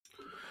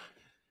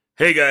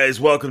Hey guys,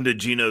 welcome to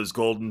Gino's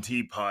Golden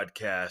Tea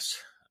Podcast.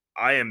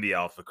 I am the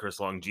Alpha Chris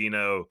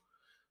Longino,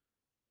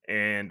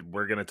 and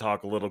we're going to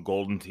talk a little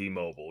Golden Tea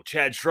Mobile.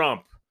 Chad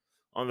Trump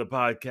on the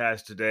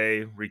podcast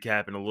today,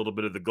 recapping a little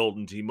bit of the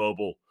Golden Tea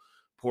Mobile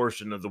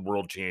portion of the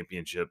World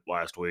Championship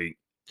last week.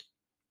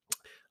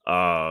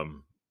 Was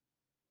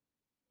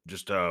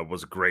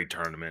a great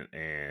tournament,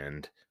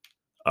 and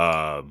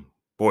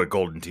boy,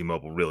 Golden Tea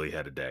Mobile really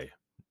had a day.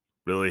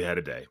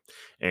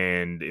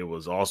 And it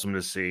was awesome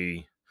to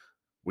see.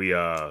 We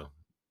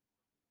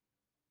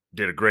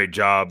did a great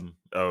job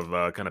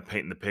of kind of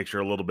painting the picture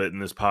a little bit in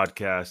this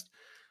podcast.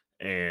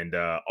 And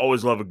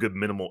always love a good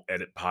minimal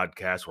edit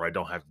podcast where I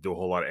don't have to do a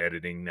whole lot of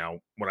editing. Now,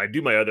 when I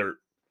do my other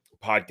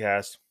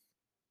podcasts,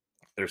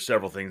 there's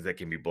several things that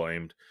can be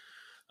blamed.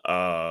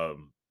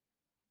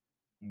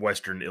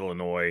 Western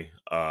Illinois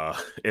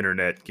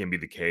internet can be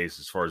the case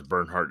as far as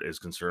Bernhardt is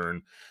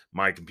concerned.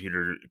 My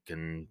computer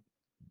can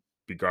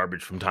be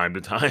garbage from time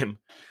to time.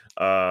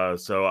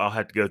 So I'll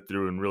have to go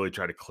through and really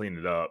try to clean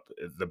it up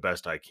the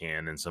best I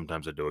can. And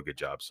sometimes I do a good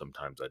job.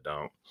 Sometimes I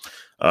don't.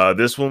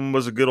 This one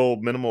was a good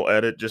old minimal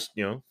edit, just,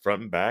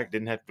 front and back.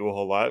 Didn't have to do a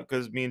whole lot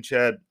because me and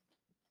Chad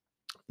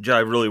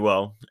jive really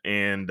well.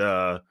 And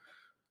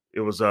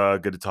it was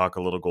good to talk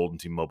a little Golden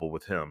Tea Mobile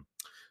with him.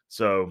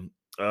 So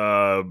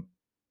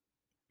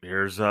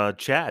here's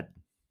Chad.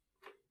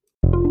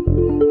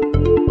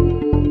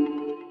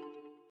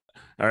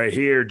 All right,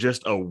 here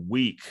just a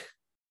week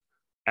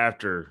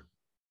after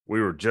we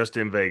were just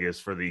in Vegas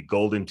for the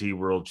Golden Tea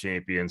World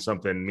Champion,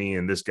 something me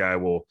and this guy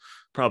will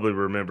probably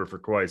remember for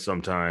quite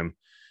some time.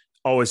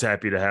 Always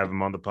happy to have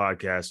him on the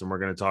podcast, and we're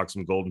going to talk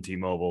some Golden Tea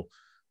Mobile.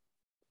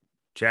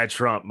 Chad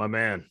Trump, my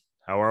man,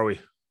 how are we?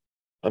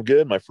 I'm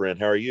good, my friend.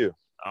 How are you?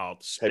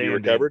 Outstanding. Have you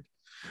recovered?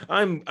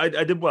 I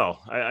did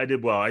well. I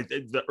did well.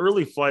 The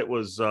early flight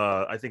was,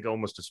 I think,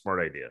 almost a smart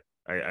idea.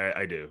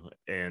 I do.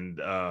 And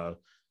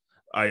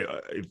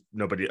if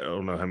nobody, I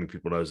don't know how many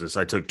people knows this.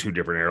 I took two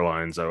different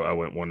airlines. I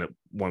went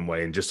one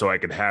way, and just so I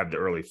could have the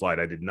early flight,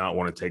 I did not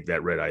want to take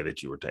that red eye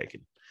that you were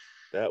taking.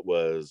 That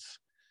was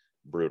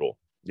brutal.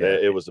 Yeah,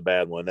 it was a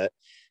bad one. And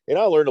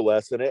I learned a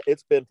lesson.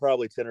 It's been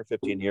probably 10 or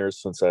 15 years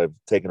since I've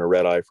taken a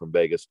red eye from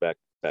Vegas back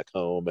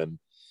home, and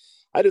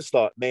I just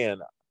thought,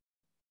 man,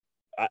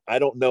 I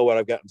don't know what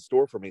I've got in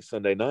store for me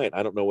Sunday night.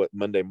 I don't know what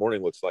Monday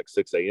morning looks like,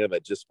 6 a.m.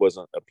 It just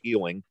wasn't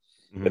appealing.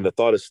 Mm-hmm. And the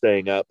thought of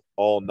staying up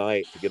all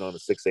night to get on a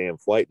 6 a.m.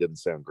 flight didn't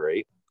sound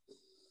great.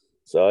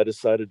 So I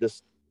decided to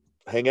just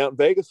hang out in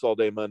Vegas all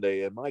day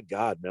Monday. And my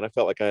God, man, I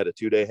felt like I had a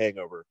 2-day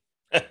hangover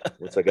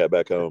once I got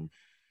back home.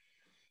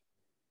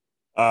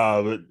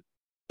 The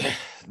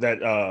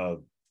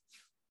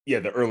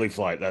early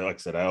flight, that, like I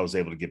said, I was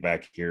able to get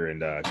back here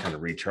and kind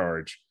of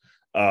recharge.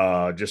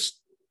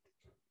 Just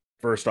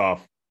first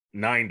off,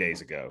 9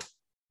 days ago,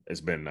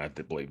 it's been, I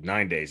believe,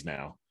 9 days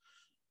now,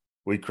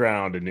 we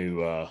crowned a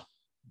new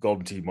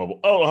Golden Tea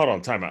Mobile. Oh, hold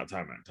on. Time out.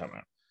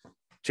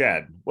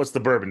 Chad, what's the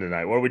bourbon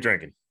tonight? What are we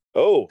drinking?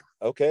 Oh,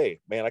 okay.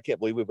 Man, I can't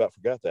believe we about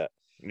forgot that.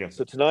 Yeah.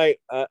 So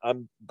tonight,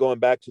 I'm going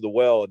back to the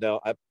well.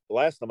 Now,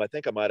 last time, I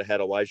think I might have had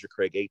Elijah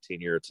Craig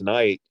 18 year.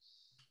 Tonight,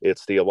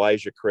 it's the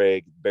Elijah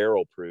Craig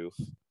Barrel Proof.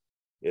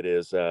 It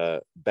is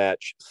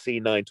batch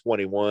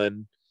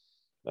C921.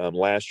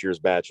 Last year's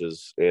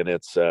batches, and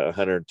it's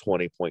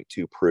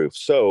 120.2 proof.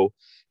 So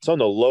it's on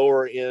the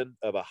lower end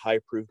of a high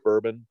proof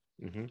bourbon,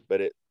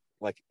 but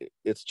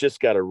it's just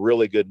got a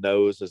really good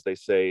nose, as they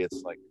say.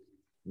 It's like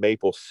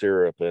maple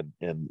syrup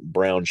and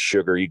brown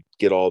sugar. You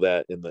get all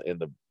that in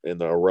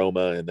the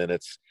aroma, and then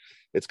it's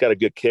got a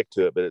good kick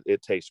to it, but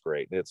it tastes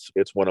great. And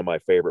it's one of my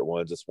favorite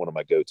ones. It's one of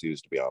my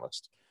go-tos, to be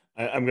honest.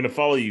 I'm going to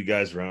follow you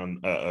guys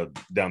around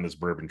down this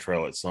bourbon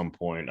trail at some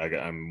point.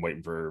 I'm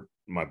waiting for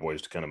my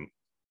boys to kind of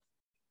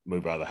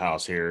move out of the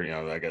house here.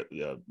 I got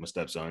my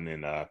stepson,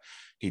 and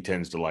he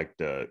tends to like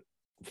the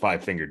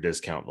 5-finger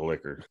discount the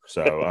liquor.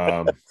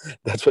 So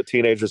that's what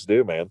teenagers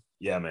do, man.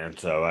 Yeah, man.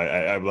 So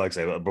I like to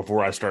say,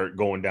 before I start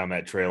going down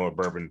that trail of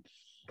bourbon,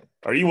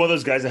 are you one of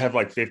those guys that have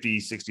like 50,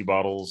 60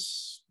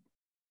 bottles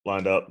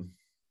lined up?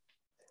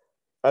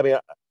 I mean,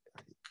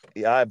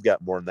 yeah, I've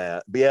got more than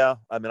that. But yeah,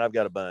 I mean, I've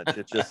got a bunch.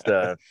 It's just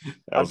I'm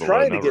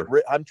trying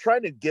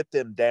to get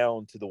them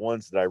down to the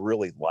ones that I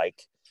really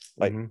like.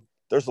 Like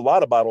there's a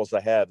lot of bottles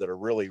I have that are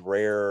really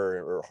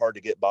rare or hard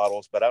to get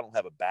bottles, but I don't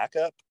have a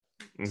backup.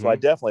 So I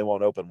definitely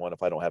won't open one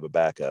if I don't have a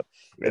backup.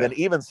 Yeah. And then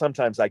even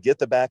sometimes I get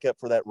the backup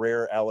for that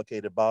rare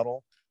allocated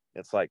bottle.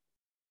 It's like,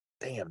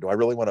 damn, do I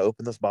really want to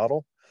open this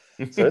bottle?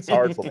 So it's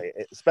hard for me,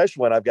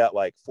 especially when I've got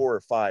like 4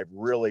 or 5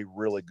 really,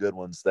 really good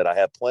ones that I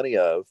have plenty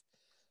of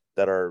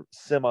that are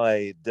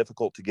semi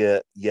difficult to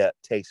get yet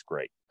taste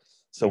great.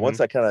 So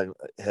once I kind of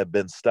have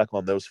been stuck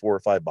on those 4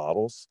 or 5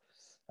 bottles,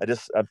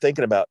 I'm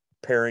thinking about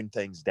paring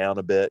things down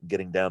a bit and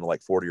getting down to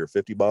like 40 or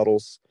 50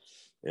 bottles.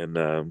 And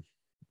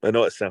I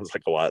know it sounds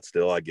like a lot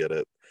still. I get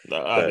it.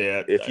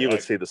 If you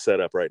would see the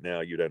setup right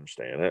now, you'd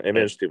understand. I mean,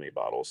 there's too many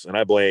bottles. And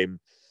I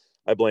blame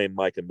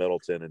Micah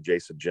Middleton and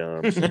Jason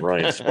Jumps and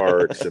Ryan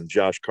Sparks and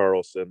Josh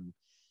Carlson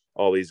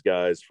all these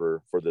guys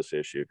for this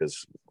issue,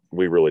 because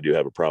we really do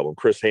have a problem.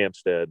 Chris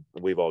Hampstead,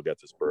 we've all got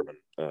this bourbon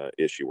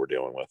issue we're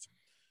dealing with.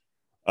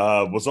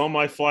 Was on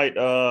my flight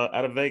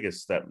out of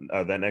Vegas that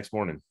next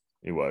morning.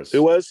 He was.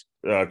 Who was?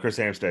 Chris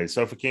Hampstead,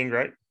 Sofa King,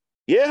 right?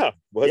 Yeah.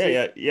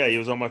 Yeah. He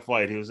was on my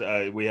flight. He was.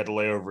 We had to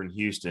lay over in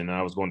Houston.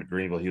 I was going to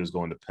Greenville. He was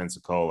going to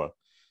Pensacola.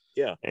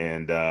 Yeah.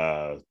 And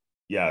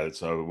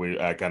so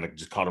I kind of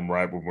just caught him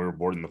right when we were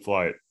boarding the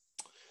flight.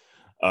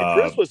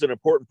 Chris was an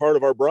important part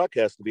of our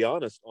broadcast, to be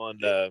honest, on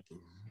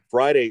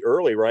Friday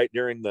early, right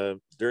during the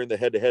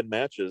head-to-head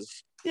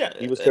matches. Yeah,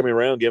 he was coming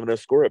around giving us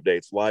score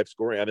updates, live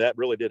scoring. I mean, that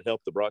really did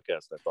help the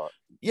broadcast, I thought.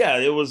 Yeah,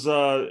 it was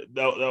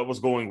that was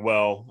going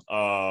well.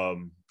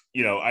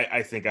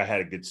 I think I had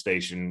a good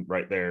station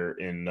right there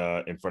in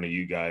front of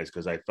you guys,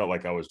 because I felt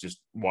like I was just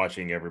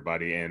watching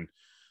everybody and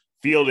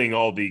fielding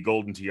all the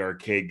Golden Tee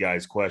Arcade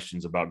guys'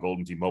 questions about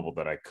Golden Tee Mobile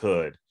that I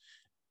could.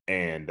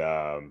 And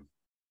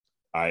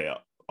I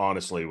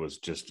honestly was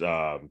just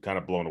kind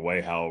of blown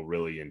away how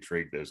really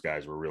intrigued those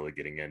guys were really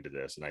getting into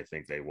this. And I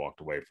think they walked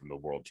away from the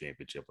World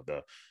Championship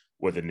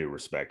with a new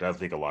respect. I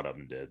think a lot of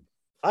them did.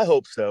 I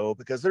hope so,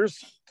 because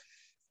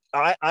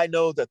I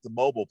know that the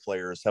mobile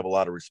players have a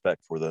lot of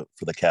respect for the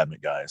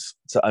cabinet guys.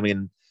 So, I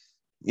mean,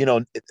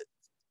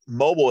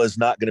 mobile is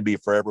not going to be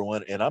for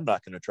everyone, and I'm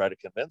not going to try to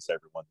convince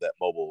everyone that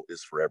mobile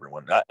is for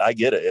everyone. I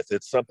get it. If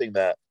it's something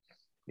that,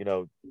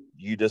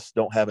 you just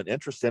don't have an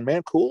interest in,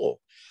 man, cool.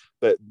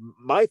 But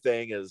my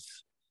thing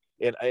is,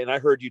 and I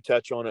heard you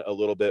touch on it a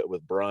little bit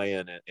with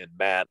Brian and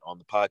Matt on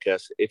the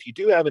podcast. If you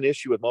do have an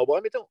issue with mobile,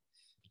 I mean,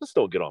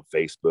 don't get on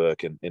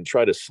Facebook and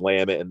try to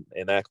slam it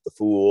and act the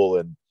fool.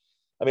 And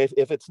I mean,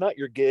 if it's not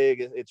your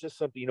gig, it's just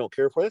something you don't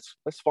care for,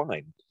 that's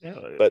fine. Yeah,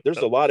 but there's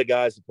a lot of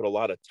guys that put a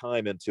lot of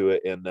time into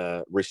it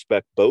and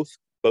respect both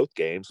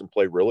games and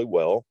play really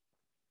well.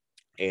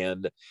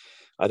 And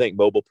I think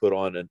mobile put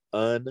on an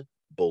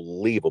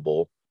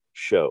unbelievable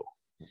show.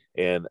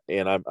 And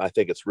I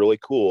think it's really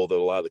cool that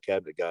a lot of the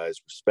cabinet guys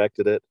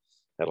respected it,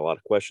 had a lot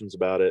of questions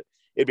about it.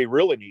 It'd be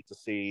really neat to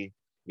see,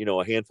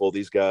 a handful of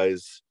these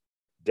guys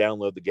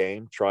download the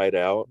game, try it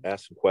out,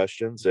 ask some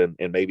questions, and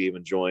maybe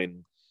even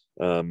join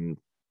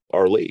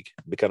our league.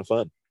 It'd be kind of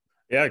fun.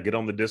 Yeah, get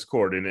on the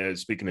Discord. And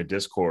speaking of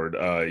Discord,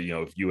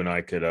 if you and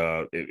I could,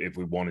 if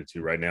we wanted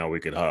to right now, we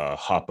could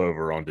hop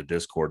over onto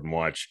Discord and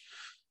watch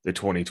the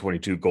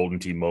 2022 Golden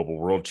Tee Mobile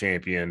World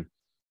Champion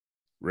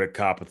Rick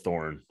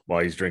Copperthorne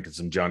while he's drinking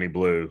some Johnny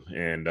Blue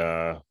and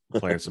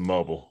playing some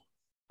mobile.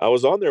 I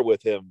was on there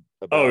with him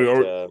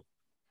about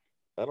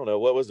I don't know,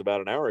 what was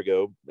about an hour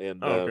ago, and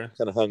kind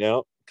of hung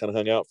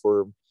out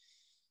for,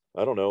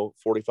 I don't know,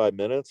 45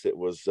 minutes. It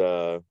was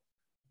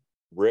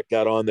Rick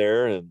got on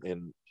there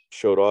and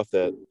showed off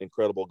that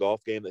incredible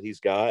golf game that he's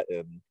got,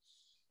 and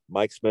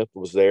Mike Smith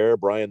was there.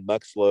 Brian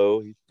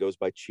Muxlow, he goes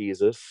by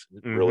Cheesus,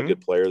 really good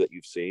player that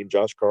you've seen.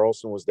 Josh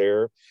Carlson was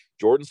there.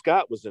 Jordan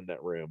Scott was in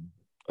that room.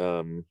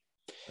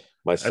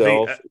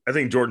 Myself, I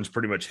think Jordan's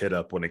pretty much hit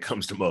up when it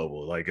comes to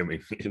mobile. Like, I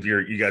mean, if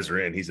you guys are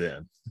in, he's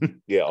in.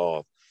 Yeah.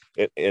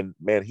 And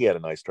man, he had a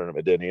nice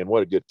tournament, didn't he? And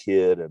what a good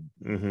kid. And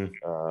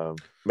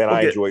man,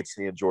 I enjoyed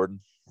seeing Jordan.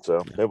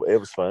 So it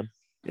was fun.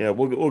 Yeah,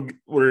 we're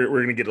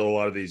gonna get to a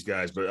lot of these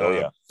guys,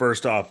 but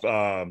first off,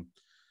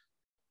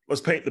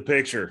 let's paint the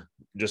picture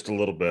just a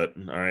little bit,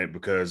 all right?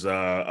 Because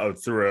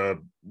through a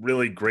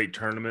really great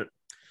tournament,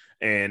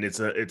 and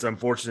it's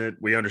unfortunate.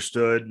 We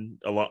understood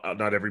a lot.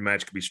 Not every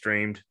match could be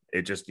streamed.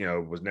 It just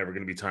was never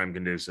going to be time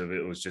conducive.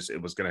 It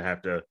was going to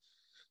have to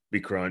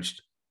be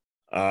crunched.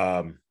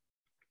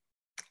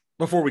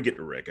 Before we get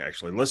to Rick,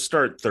 actually, let's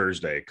start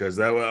Thursday, because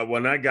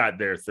when I got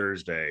there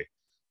Thursday,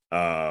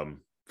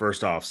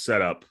 first off,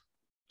 setup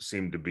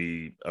seemed to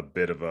be a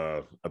bit of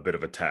a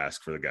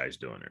task for the guys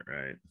doing it,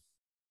 right?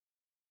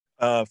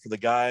 For the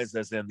guys,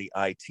 as in the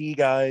IT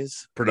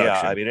guys,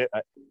 production. Yeah, I mean,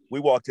 we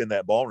walked in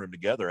that ballroom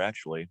together.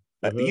 Actually,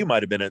 you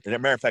might have been. As a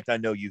matter of fact, I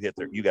know you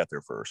got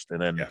there first,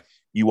 and then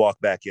you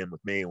walked back in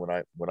with me when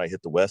I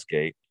hit the West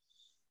Gate.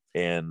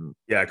 And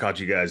I caught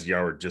you guys.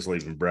 Y'all were just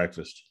leaving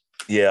breakfast.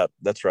 Yeah,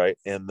 that's right.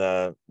 And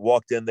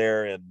walked in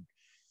there, and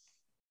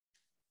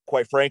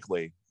quite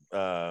frankly,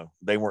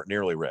 they weren't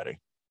nearly ready.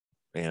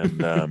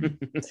 And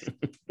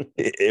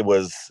it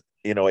was,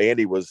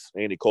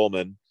 Andy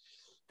Coleman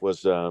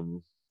was.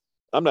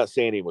 I'm not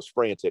saying he was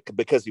frantic,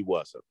 because he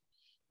wasn't,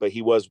 but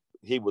he was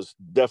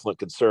definitely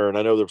concerned.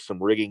 I know there were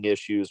some rigging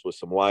issues with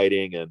some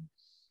lighting, and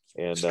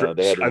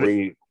they had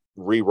to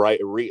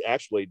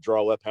actually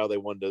draw up how they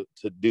wanted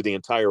to do the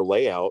entire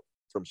layout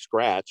from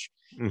scratch.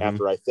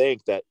 After I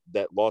think that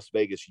Las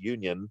Vegas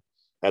Union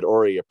had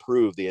already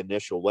approved the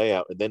initial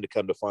layout, and then to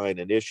come to find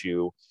an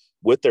issue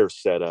with their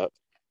setup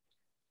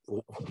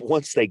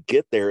once they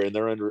get there, and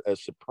they're under a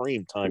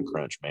supreme time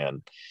crunch,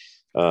 man.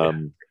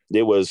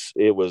 It was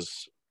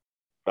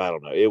I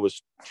don't know. It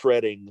was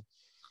treading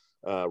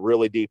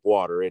really deep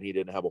water, and he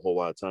didn't have a whole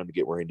lot of time to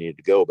get where he needed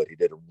to go, but he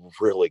did a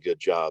really good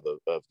job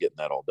of getting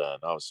that all done.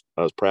 I was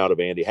proud of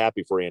Andy,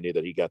 happy for Andy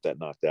that he got that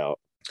knocked out.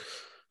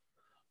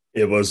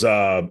 It was,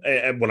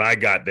 and when I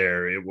got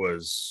there, it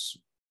was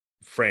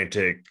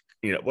frantic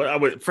what I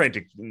would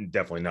frantic,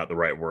 definitely not the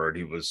right word.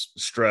 He was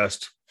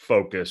stressed,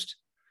 focused,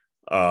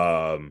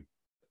 and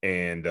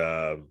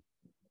how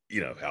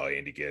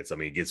Andy gets. I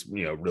mean, he gets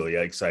really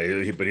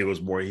excited, but he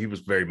was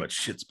very much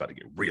shit's about to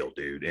get real,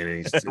 dude. And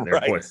he's sitting there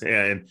right. pointing,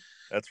 and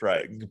that's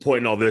right,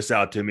 pointing all this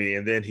out to me,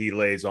 and then he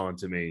lays on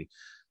to me.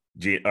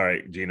 All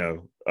right,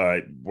 Gino. All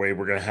right, we're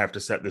going to have to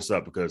set this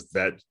up because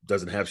that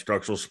doesn't have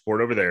structural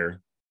support over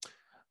there.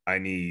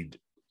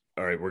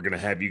 All right, we're going to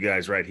have you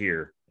guys right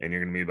here, and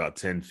you're going to be about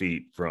 10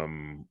 feet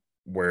from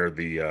where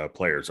the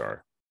players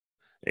are.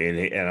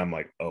 And I'm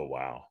like, oh,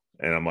 wow.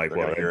 And I'm like,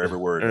 well, hear every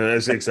word.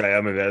 That's exciting.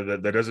 I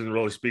mean, that doesn't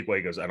really speak well.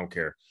 He goes, I don't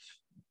care.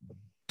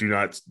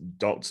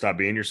 Don't stop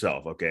being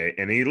yourself. Okay.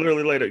 And he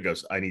literally laid it,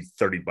 goes, I need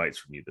 30 bites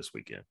from you this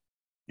weekend.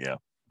 Yeah.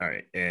 All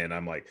right. And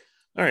I'm like,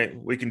 all right,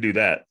 we can do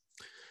that.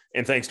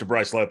 And thanks to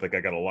Bryce Lethwick,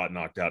 I got a lot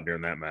knocked out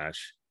during that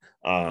match.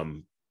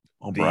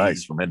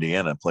 Bryce from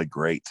Indiana played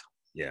great.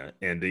 Yeah.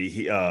 And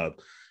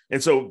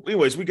and so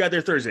anyways, we got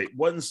there Thursday. It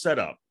wasn't set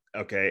up.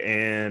 Okay.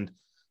 And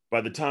by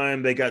the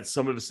time they got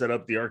some of it set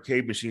up, the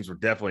arcade machines were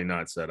definitely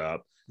not set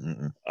up.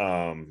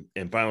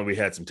 And finally we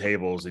had some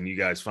tables, and you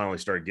guys finally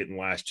started getting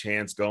Last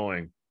Chance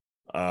going.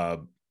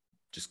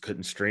 Just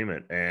couldn't stream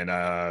it. And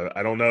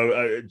I don't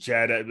know,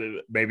 Chad,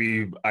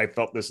 maybe I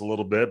felt this a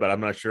little bit, but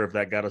I'm not sure if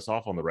that got us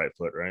off on the right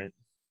foot, right?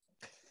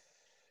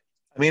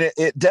 I mean,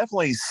 it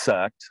definitely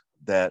sucked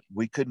that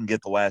we couldn't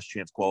get the Last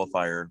Chance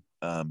qualifier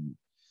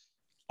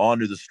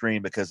onto the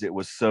stream because it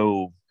was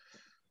so,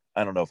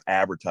 I don't know if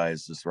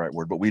advertised is the right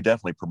word, but we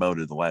definitely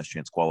promoted the Last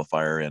Chance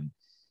qualifier.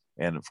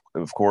 And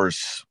of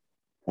course,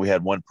 we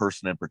had one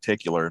person in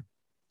particular,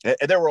 and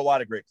there were a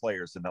lot of great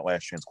players in that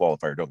Last Chance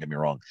qualifier, don't get me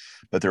wrong,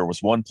 but there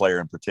was one player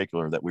in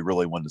particular that we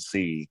really wanted to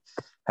see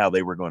how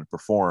they were going to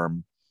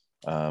perform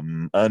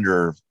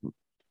under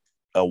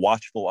a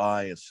watchful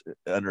eye,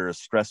 under a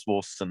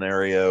stressful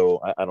scenario.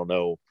 I don't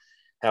know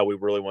how we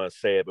really want to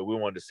say it, but we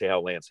wanted to see how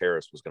Lance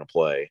Harris was going to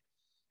play.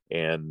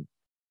 And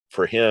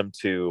for him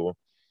to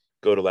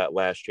go to that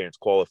Last Chance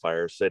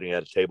qualifier, sitting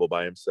at a table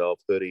by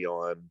himself, hoodie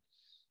on,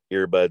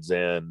 earbuds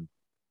in,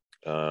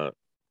 and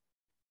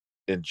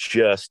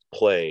just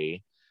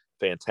play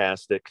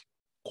fantastic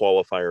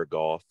qualifier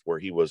golf where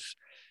he was,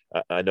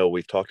 I know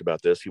we've talked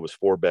about this, he was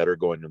 4 better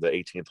going to the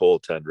 18th hole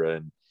of Tundra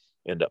and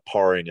end up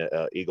parring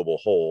a eagleable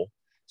hole.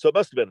 So it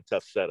must have been a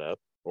tough setup,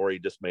 or he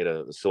just made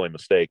a silly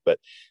mistake. But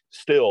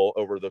still,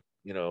 over the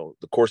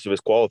course of his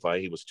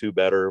qualifying, he was 2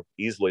 better,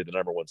 easily the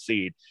number 1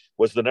 seed.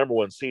 Was the number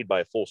 1 seed by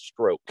a full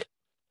stroke.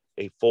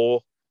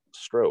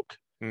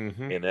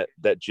 And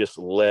that just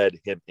led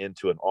him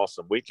into an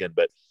awesome weekend.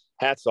 But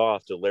hats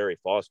off to Larry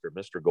Foster,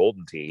 Mr.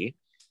 Golden Tee,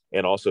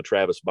 and also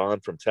Travis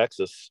Bond from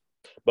Texas.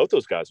 Both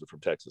those guys are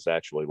from Texas,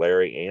 actually,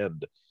 Larry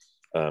and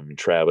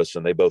Travis,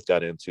 and they both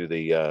got into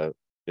the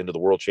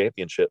World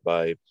Championship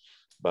by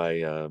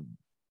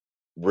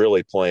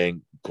really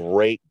playing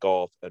great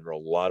golf under a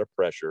lot of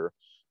pressure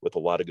with a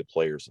lot of good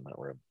players in that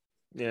room.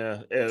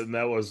 Yeah, and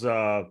that was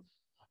I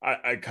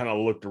kind of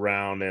looked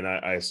around and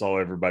I saw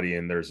everybody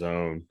in their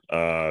zone,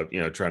 trying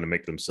to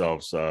make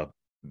themselves,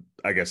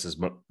 I guess,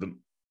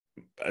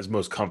 as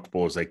most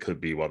comfortable as they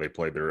could be while they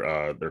played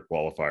their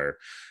qualifier.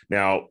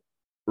 Now,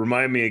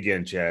 remind me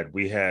again, Chad,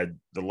 we had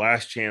the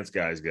Last Chance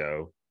guys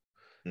go.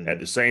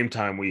 At the same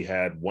time, we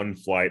had one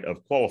flight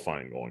of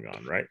qualifying going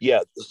on, right?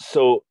 Yeah.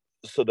 So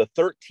the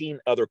 13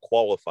 other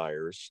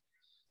qualifiers,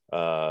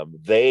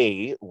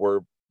 they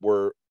were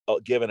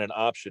given an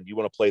option. You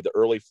want to play the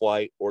early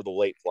flight or the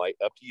late flight,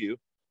 up to you.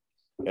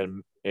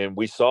 And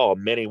we saw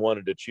many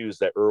wanted to choose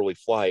that early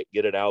flight,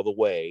 get it out of the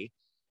way.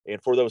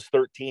 And for those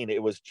 13,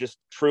 it was just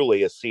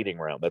truly a seeding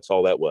round. That's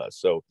all that was.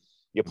 So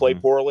you play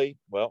poorly.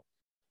 Well,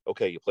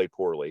 okay, you played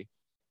poorly,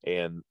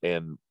 and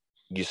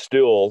you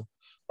still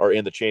are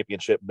in the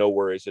championship. No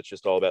worries. It's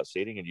just all about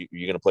seeding, and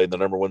you're going to play the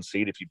number 1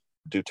 seed if you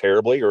do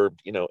terribly, or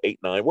 8,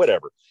 9,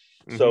 whatever.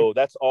 So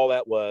that's all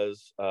that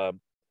was. Of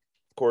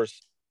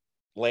course,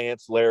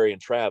 Lance, Larry,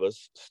 and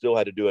Travis still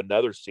had to do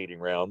another seeding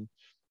round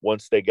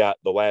once they got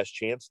the Last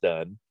Chance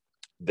done.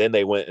 Then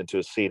they went into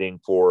a seeding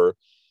for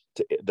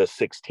the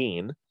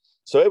 16.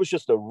 So it was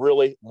just a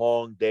really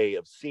long day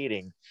of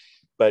seeding,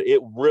 but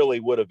it really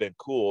would have been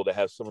cool to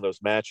have some of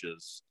those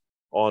matches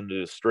on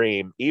the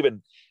stream.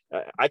 Even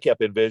I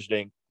kept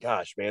envisioning,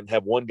 gosh, man,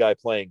 have one guy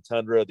playing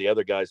Tundra, the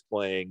other guy's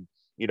playing,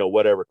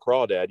 whatever,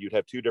 Crawdad. You'd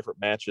have 2 different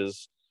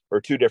matches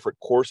or 2 different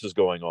courses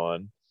going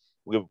on.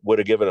 Would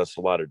have given us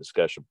a lot of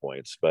discussion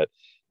points. But,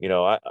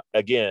 I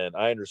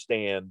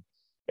understand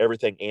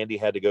everything Andy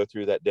had to go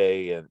through that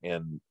day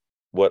and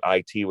what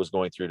IT was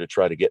going through to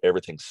try to get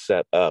everything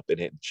set up, and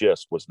it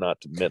just was not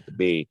meant to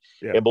be.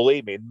 Yeah. And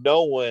believe me,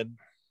 no one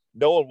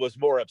was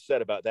more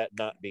upset about that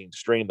not being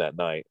streamed that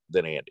night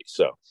than Andy.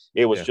 So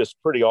it was just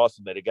pretty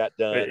awesome that it got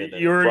done. And then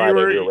Friday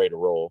we were ready to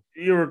roll.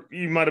 You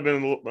might have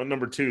been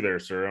number 2 there,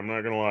 sir. I'm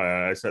not gonna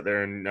lie. I sat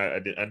there and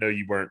I know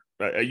you weren't.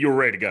 You were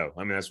ready to go. I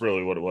mean, that's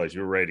really what it was.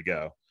 You were ready to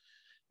go.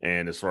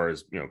 And as far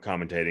as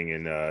commentating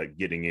and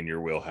getting in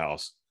your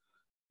wheelhouse,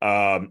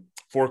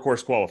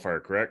 4-course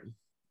qualifier, correct?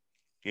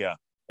 Yeah.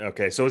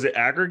 Okay, so is it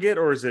aggregate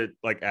or is it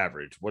like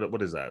average?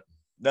 What is that?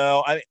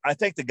 No, I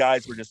think the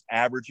guys were just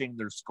averaging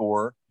their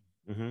score.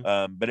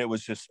 Mm-hmm. But it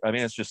was just, I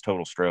mean, it's just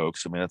total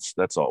strokes. I mean,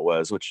 that's all it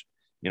was, which,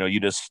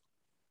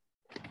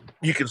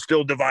 you can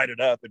still divide it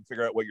up and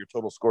figure out what your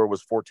total score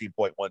was,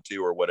 14.12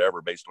 or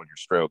whatever, based on your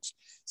strokes,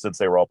 since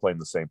they were all playing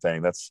the same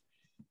thing.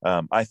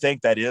 I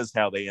think that is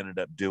how they ended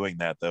up doing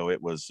that, though.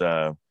 It was,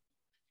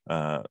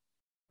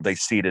 they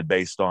seeded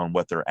based on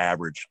what their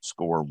average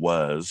score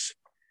was.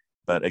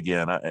 But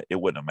again, it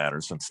wouldn't have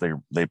mattered since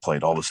they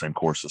played all the same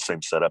courses,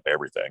 same setup,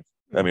 everything.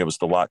 I mean, it was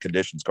the lock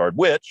conditions card,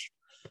 which,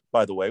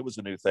 by the way, was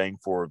a new thing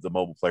for the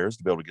mobile players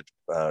to be able to get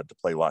to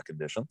play lock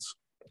conditions.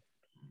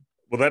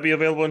 Will that be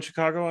available in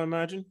Chicago, I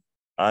imagine?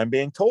 I'm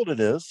being told it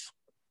is.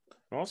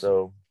 Awesome.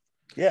 So,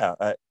 yeah,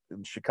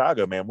 in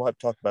Chicago, man, we'll have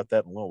to talk about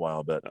that in a little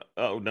while. But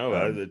oh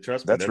no,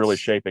 trust me, that's really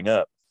shaping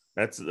up.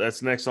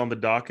 That's next on the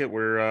docket.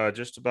 We're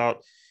just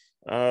about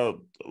a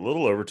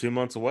little over 2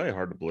 months away.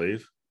 Hard to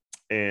believe.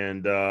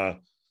 And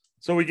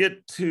so we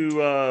get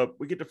to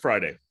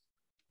Friday.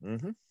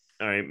 Mm-hmm.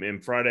 All right,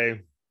 and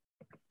Friday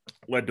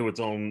led to its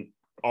own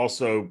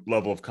also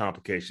level of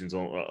complications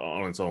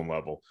on its own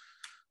level.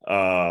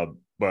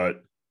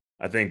 But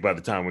I think by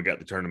the time we got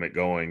the tournament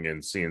going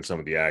and seeing some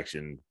of the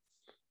action,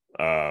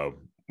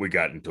 we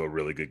got into a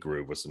really good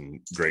groove with some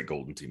great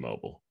Golden Tee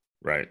Mobile,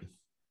 right?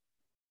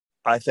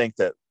 I think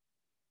the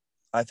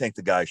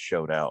guys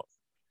showed out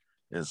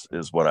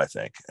is what I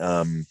think.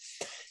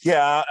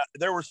 Yeah,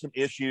 there were some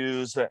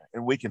issues,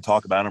 and we can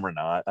talk about them or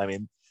not. I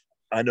mean,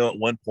 I know at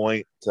one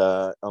point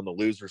on the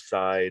loser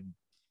side,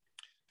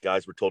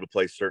 guys were told to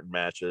play certain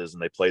matches,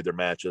 and they played their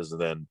matches,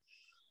 and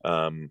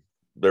then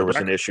there was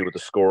an issue with the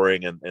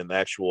scoring and the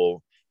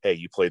actual, hey,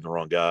 you played the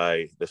wrong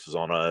guy. This is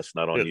on us,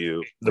 not on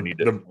you.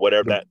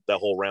 Whatever, that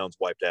whole round's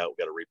wiped out.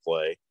 We got to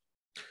replay.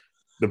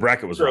 The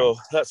bracket was wrong.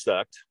 So that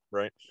sucked,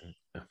 right?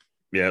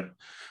 Yep.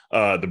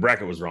 The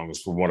bracket was wrong,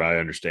 from what I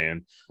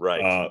understand.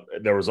 Right.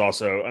 There was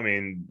also, I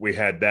mean, we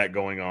had that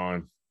going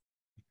on.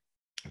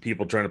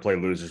 People trying to play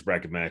losers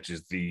bracket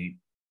matches. The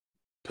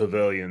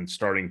pavilion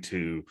starting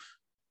to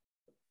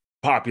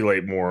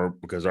populate more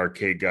because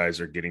arcade guys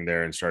are getting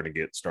there and starting to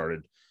get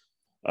started.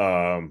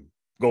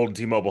 Golden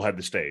Tee Mobile had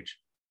the stage.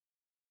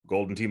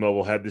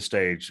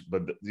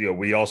 But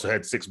we also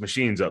had 6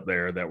 machines up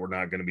there that were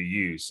not going to be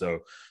used. So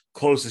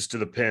closest to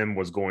the pin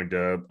was going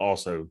to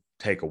also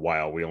take a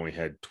while. We only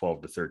had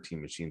 12 to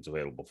 13 machines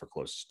available for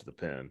closest to the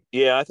pin.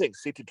 Yeah, I think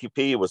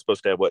CTTP was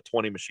supposed to have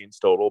 20 machines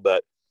total,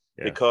 but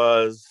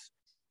because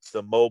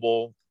the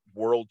Mobile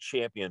World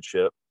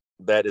Championship,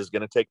 that is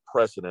going to take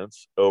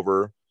precedence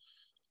over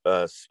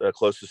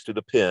closest to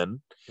the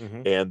pin,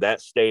 and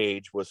that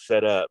stage was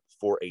set up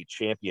for a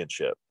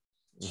championship.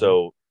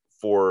 So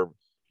for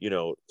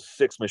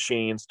 6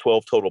 machines,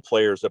 12 total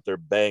players up there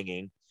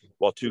banging,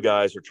 while 2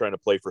 guys are trying to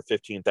play for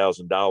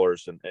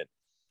 $15,000, and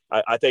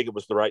I think it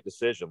was the right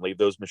decision. Leave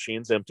those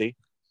machines empty,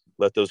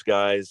 let those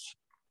guys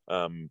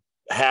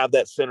have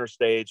that center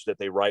stage that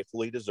they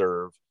rightfully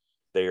deserve.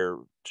 They're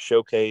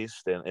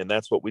showcased, and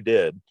that's what we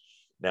did.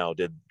 Now,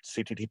 did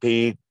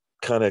CTTP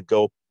kind of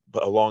go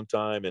a long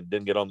time and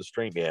didn't get on the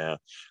stream? Yeah,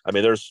 I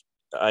mean,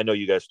 I know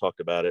you guys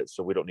talked about it,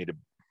 so we don't need to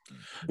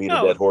beat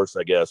a dead horse,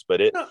 I guess, but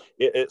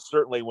it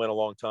certainly went a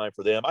long time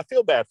for them. I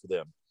feel bad for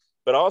them,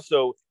 but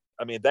also,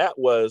 I mean, that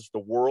was the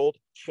World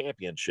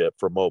Championship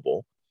for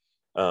mobile,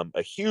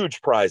 a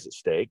huge prize at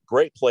stake,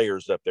 great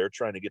players up there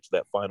trying to get to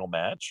that final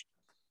match,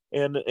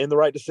 and the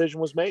right decision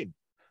was made.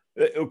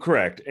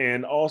 Correct.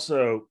 And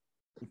also,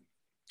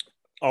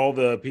 all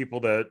the people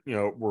that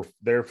were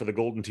there for the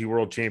Golden Tee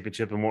World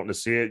Championship and wanting to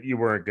see it, you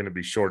weren't going to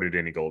be shorted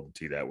any Golden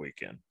Tee that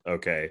weekend.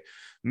 Okay,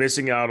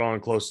 missing out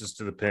on closest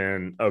to the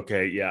pin.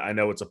 Okay, yeah, I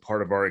know it's a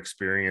part of our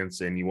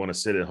experience, and you want to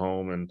sit at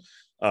home and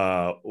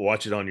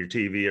watch it on your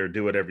TV or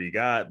do whatever you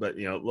got. But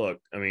look,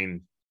 I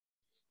mean,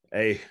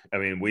 we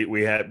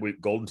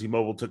Golden Tee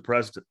Mobile took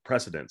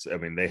precedence. I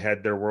mean, they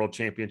had their World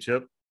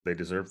Championship. They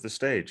deserved the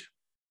stage.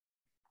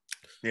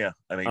 Yeah,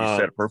 I mean, you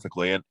said it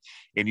perfectly, and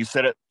you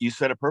said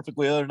it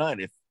perfectly the other night.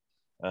 If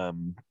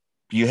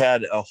you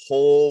had a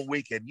whole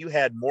weekend, you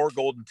had more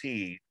Golden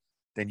Tee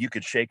than you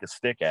could shake a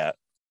stick at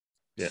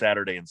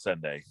Saturday and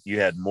Sunday.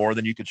 You had more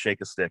than you could shake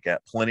a stick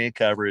at. Plenty of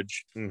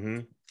coverage.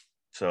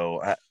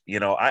 So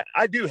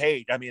I do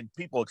hate. I mean,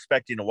 people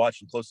expecting to watch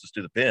them closest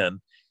to the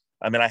pin.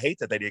 I mean, I hate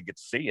that they didn't get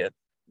to see it.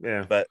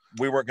 Yeah, but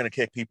we weren't going to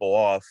kick people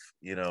off.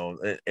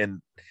 And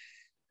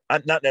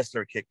not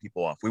necessarily kick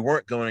people off. We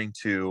weren't going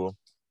to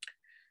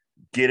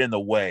get in the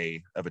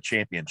way of a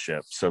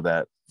championship so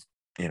that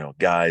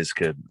guys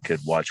could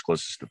watch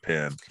closest to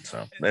pin.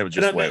 So that was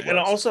just the way it was. And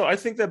also, I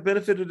think that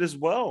benefited as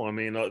well. I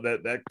mean,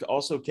 that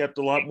also kept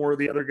a lot more of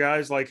the other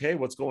guys like, hey,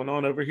 what's going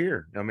on over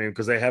here? I mean,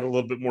 because they had a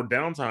little bit more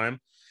downtime,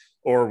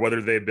 or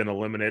whether they've been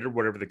eliminated,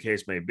 whatever the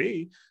case may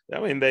be. I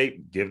mean,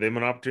 they give them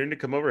an opportunity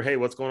to come over. Hey,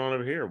 what's going on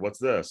over here? What's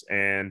this?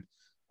 And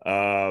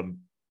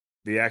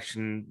the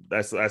action,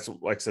 that's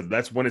like I said,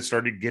 that's when it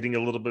started getting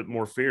a little bit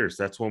more fierce.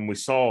 That's when we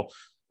saw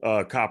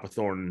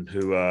Copperthorne,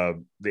 who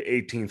the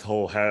 18th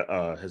hole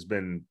has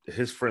been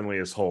his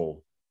friendliest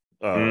hole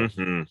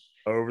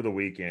over the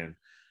weekend.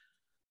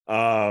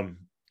 The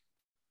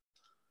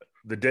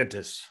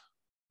dentist,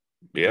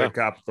 Rick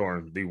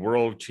Copthorne, the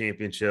world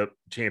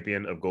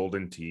champion of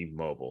Golden Tee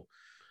Mobile.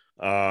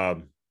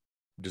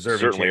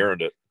 Certainly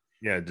earned it.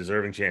 Yeah,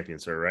 deserving champion,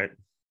 sir, right?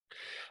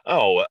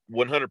 Oh,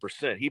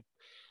 100%.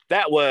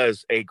 That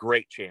was a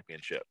great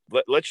championship.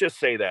 Let's just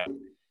say that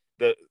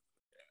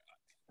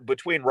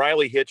between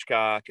Riley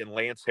Hitchcock and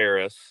Lance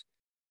Harris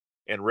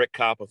and Rick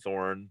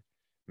Copthorne,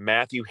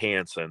 Matthew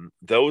Hansen,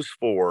 those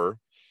four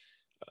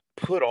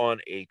put on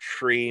a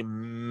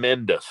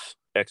tremendous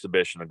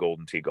exhibition of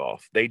Golden Tee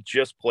golf. They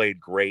just played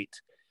great.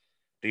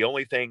 The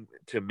only thing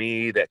to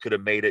me that could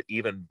have made it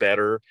even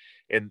better,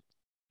 and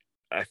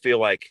I feel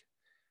like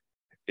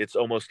it's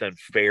almost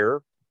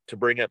unfair to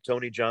bring up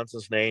Tony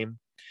Johnson's name.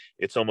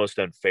 It's almost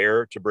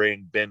unfair to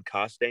bring Ben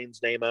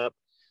Costain's name up,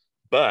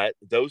 but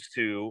those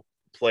two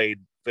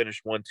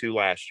finished 1-2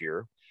 last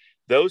year.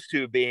 Those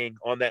two being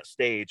on that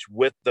stage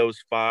with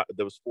those 4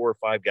 or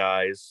 5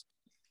 guys,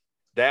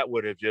 that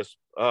would have just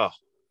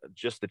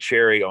the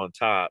cherry on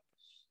top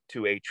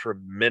to a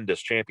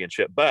tremendous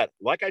championship. But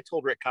like I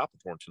told Rick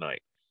Copthorne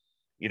tonight,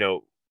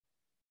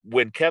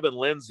 when Kevin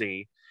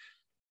Lindsay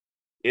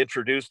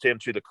introduced him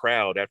to the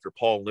crowd after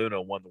Paul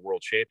Luna won the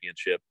world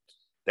championship,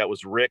 that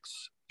was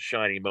Rick's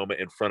shining moment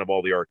in front of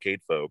all the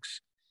arcade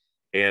folks.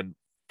 And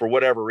for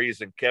whatever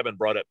reason, Kevin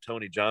brought up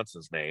Tony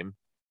Johnson's name,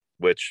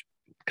 which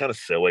kind of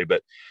silly,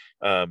 but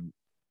I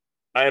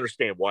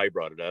understand why he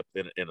brought it up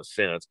in a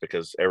sense,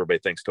 because everybody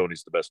thinks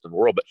Tony's the best in the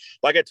world. But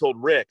like I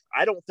told Rick,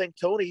 I don't think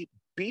Tony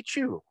beat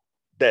you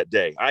that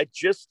day.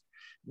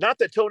 Not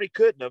that Tony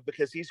couldn't have,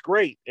 because he's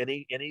great and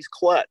he's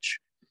clutch,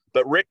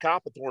 but Rick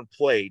Copthorne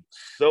played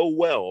so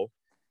well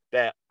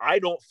that I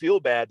don't feel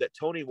bad that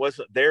Tony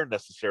wasn't there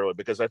necessarily,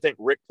 because I think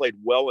Rick played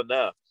well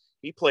enough.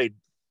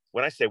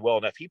 When I say well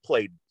enough, he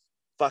played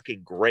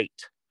fucking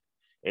great.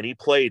 And he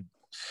played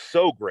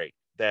so great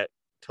that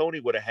Tony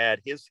would have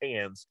had his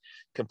hands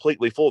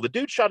completely full. The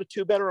dude shot a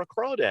 2-better on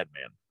Crawdad,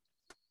 man.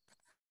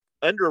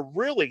 Under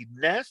really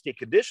nasty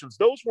conditions.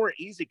 Those weren't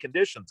easy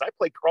conditions. I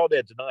played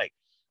Crawdad tonight.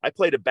 I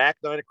played a back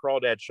 9 at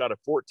Crawdad, shot a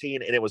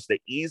 14, and it was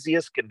the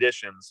easiest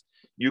conditions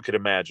you could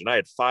imagine. I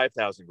had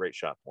 5,000 great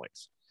shot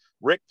points.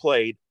 Rick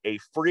played a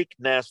freak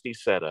nasty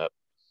setup,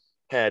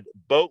 had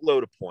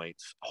boatload of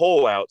points,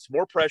 hole outs,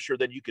 more pressure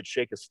than you could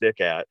shake a stick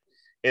at,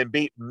 and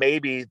beat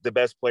maybe the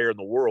best player in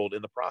the world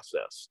in the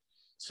process.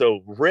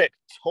 So Rick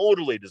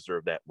totally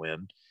deserved that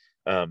win.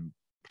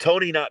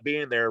 Tony not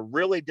being there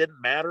really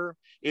didn't matter.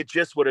 It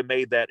just would have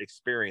made that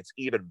experience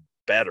even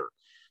better,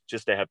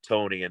 just to have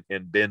Tony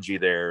and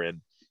Benji there, and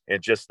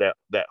just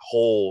that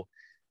whole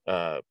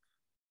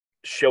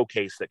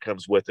showcase that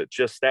comes with it.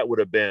 Just that would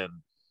have been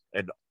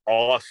an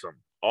awesome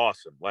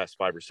last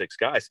 5 or 6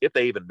 guys if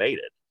they even made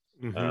it.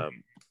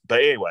 But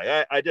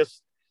anyway, I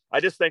just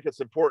think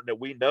it's important that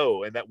we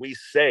know and that we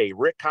say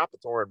Rick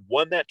Copthorne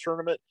won that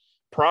tournament.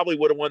 Probably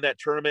would have won that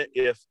tournament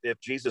if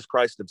Jesus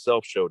Christ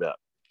himself showed up.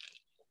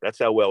 That's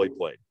how well he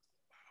played.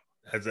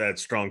 That's a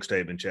strong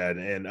statement, Chad.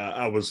 And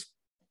I was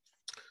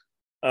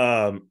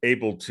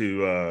able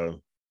to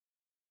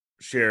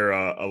share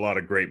a lot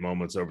of great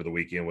moments over the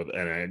weekend with,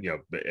 and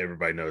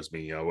everybody knows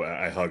me.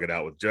 I hug it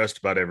out with just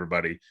about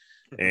everybody.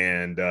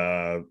 And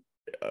the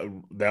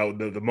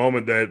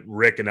moment that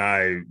Rick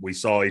and we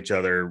saw each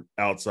other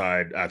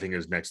outside, I think it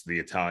was next to the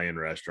Italian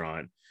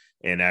restaurant.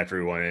 And after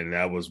we went in,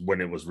 that was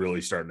when it was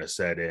really starting to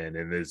set in.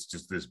 And it's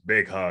just this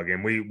big hug.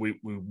 And we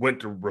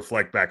went to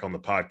reflect back on the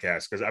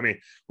podcast. Because,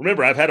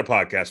 remember, I've had a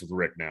podcast with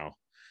Rick now.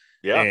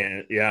 Yeah.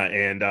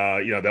 And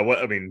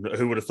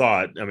who would have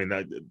thought?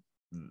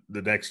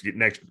 The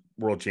next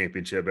world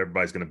championship,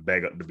 everybody's going to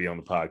beg to be on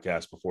the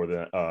podcast before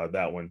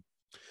that one.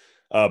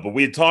 But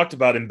we had talked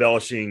about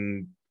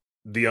embellishing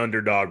the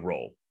underdog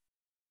role.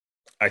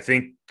 I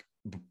think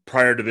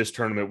prior to this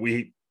tournament,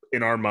 we,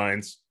 in our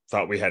minds,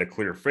 thought we had a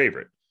clear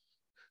favorite.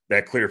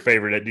 That clear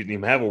favorite that didn't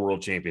even have a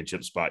world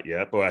championship spot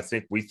yet, but I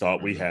think we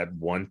thought we had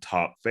one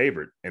top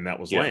favorite, and that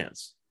was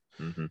Lance.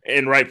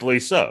 And rightfully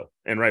so.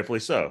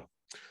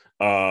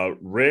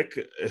 Rick,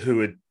 who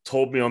had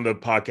told me on the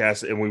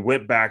podcast, and we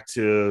went back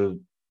to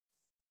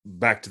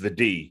the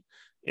D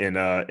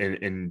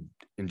in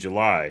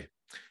July,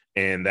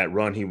 and that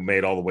run he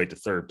made all the way to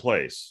 3rd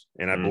place.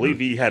 And I believe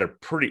he had a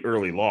pretty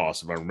early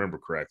loss, if I remember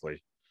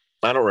correctly.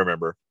 I don't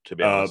remember, to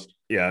be honest.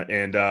 Yeah,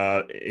 and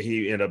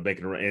he ended up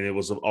making a run, and it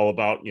was all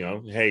about,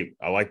 hey,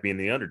 I like being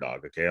the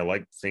underdog. Okay, I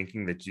like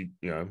thinking that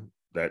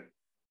that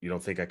you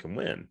don't think I can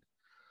win.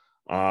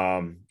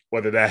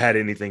 Whether that had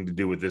anything to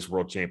do with this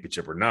world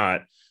championship or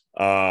not,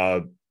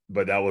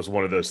 but that was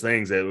one of those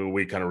things that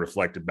we kind of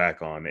reflected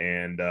back on,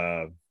 and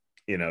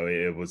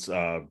it was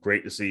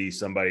great to see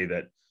somebody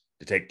to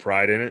take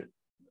pride in it,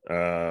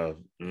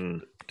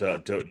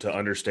 to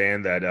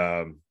understand that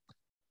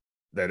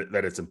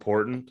that it's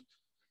important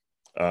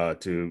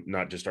to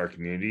not just our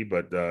community,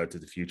 but to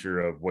the future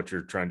of what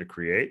you're trying to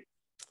create.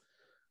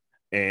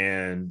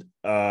 And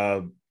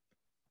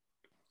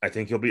I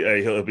think he'll be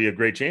a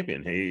great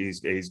champion.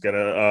 He's got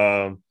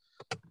a,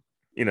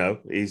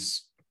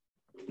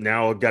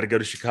 now I've got to go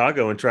to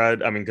Chicago and try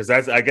it. I mean, because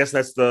I guess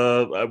that's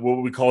the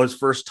what we call his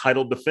first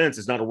title defense.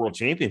 It's not a world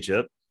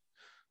championship,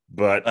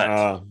 but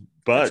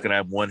it's gonna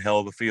have one hell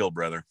of a field,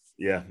 brother.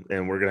 Yeah,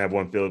 and we're gonna have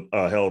one field,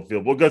 hell of a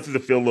field. We'll go through the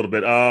field a little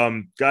bit.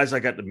 Guys, I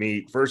got to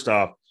meet first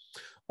off,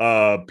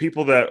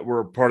 people that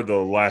were part of the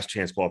last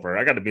chance qualifier.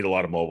 I got to meet a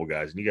lot of mobile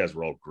guys, and you guys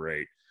were all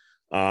great.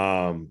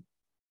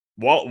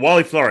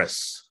 Wally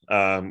Flores.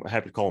 I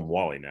have to call him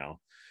Wally now.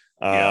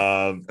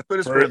 That's what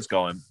his friends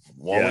call him,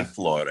 Wally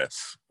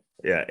Flores.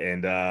 Yeah,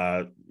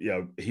 and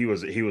he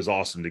was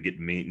awesome to get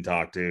to meet and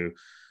talk to.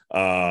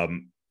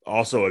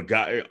 Also a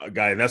guy,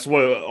 and that's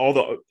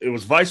what it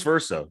was vice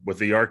versa with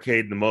the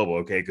arcade and the mobile.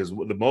 Okay, because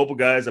the mobile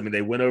guys, I mean,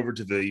 they went over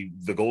to the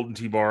Golden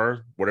Tee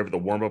Bar, whatever the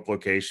warm up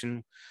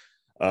location.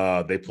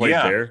 They played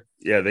there.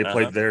 Yeah, they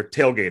played there.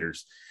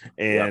 Tailgaters,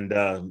 and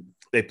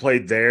they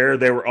played there.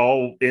 They were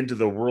all into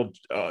the world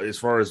as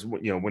far as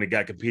when it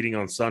got competing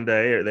on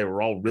Sunday. They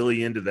were all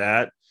really into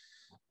that.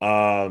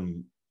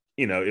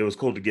 It was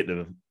cool to get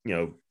to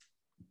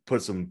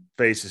put some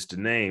faces to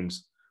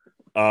names.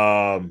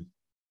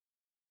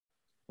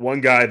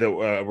 One guy that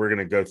we're going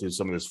to go through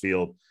some of this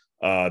field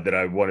that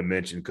I want to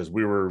mention, because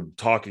we were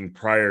talking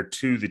prior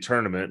to the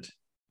tournament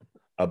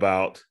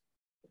about,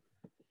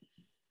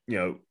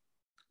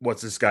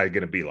 what's this guy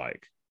going to be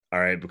like? All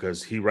right.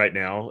 Because he right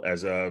now,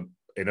 as a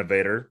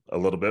innovator, a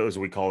little bit, as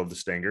we call it, the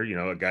Stinger,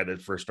 a guy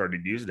that first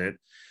started using it.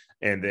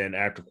 And then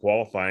after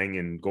qualifying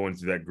and going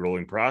through that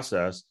grueling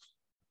process,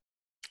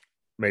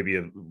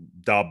 maybe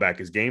dial back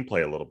his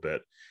gameplay a little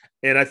bit.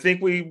 And I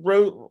think we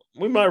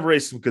might have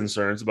raised some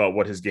concerns about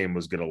what his game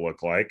was going to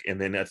look like. And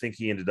then I think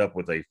he ended up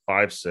with a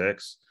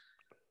 5.6.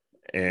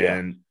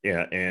 And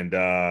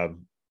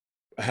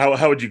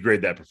how would you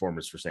grade that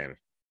performance for Sammy?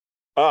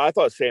 I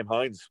thought Sam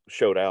Hines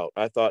showed out.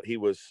 I thought he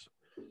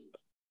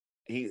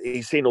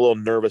seemed a little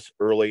nervous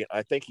early.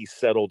 I think he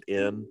settled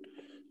in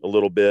a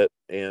little bit.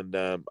 And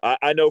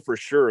I know for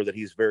sure that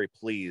he's very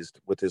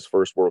pleased with his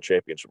first World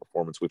Championship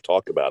performance. We've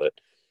talked about it,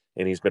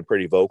 and he's been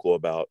pretty vocal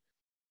about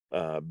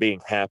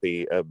being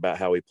happy about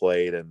how he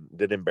played and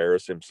didn't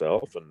embarrass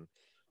himself and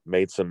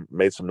made some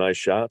nice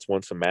shots,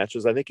 won some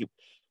matches. I think he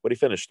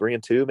finished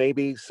 3-2,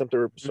 maybe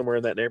somewhere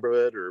in that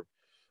neighborhood, or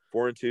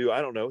 4-2.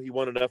 I don't know. He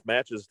won enough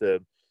matches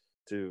to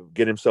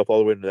get himself all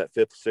the way into that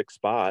 5th, 6th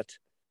spot.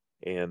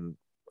 And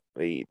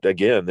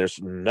again, there's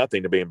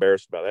nothing to be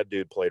embarrassed about. That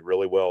dude played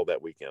really well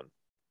that weekend.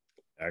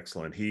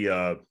 Excellent. He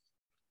there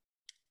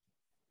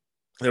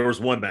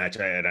was one match,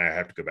 and I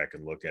have to go back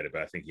and look at it,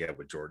 but I think he had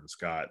with Jordan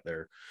Scott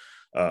there,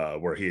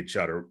 where he had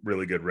shot a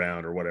really good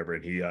round or whatever,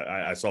 and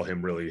I saw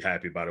him really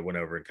happy about it. Went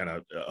over and kind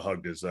of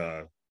hugged his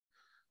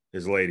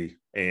lady,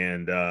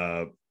 and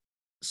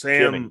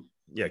Sam,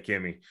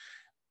 Kimmy,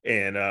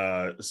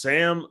 and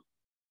Sam.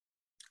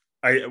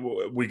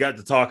 We got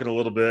to talking a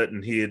little bit,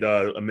 and he had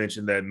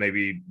mentioned that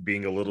maybe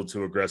being a little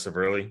too aggressive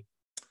early.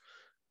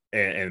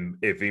 And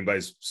if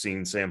anybody's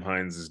seen Sam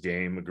Hines'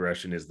 game,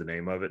 aggression is the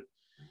name of it.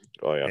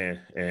 Oh yeah.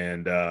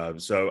 And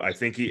so I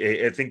think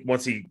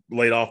once he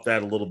laid off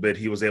that a little bit,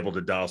 he was able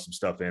to dial some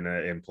stuff in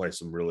and play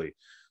some really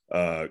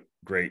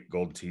great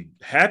Golden Tee.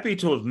 Happy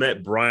to have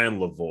met Brian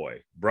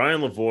Lavoie.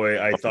 Brian Lavoie,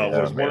 I thought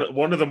was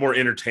one of the more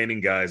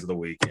entertaining guys of the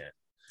weekend.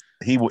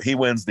 He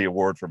wins the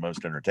award for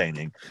most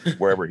entertaining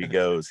wherever he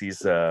goes.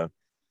 He's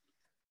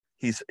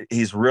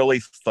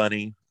really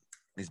funny.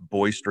 He's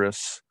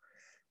boisterous.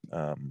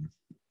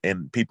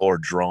 And people are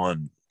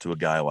drawn to a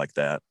guy like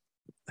that.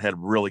 Had a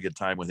really good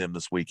time with him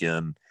last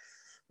weekend,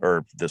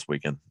 and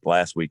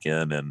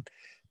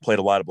played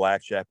a lot of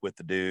blackjack with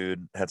the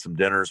dude, had some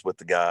dinners with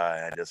the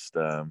guy. I just,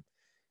 then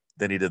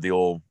he did the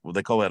old,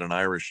 they call that an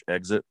Irish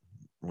exit,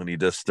 when he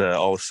just,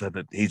 all of a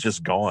sudden he's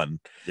just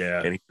gone.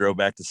 Yeah. And he drove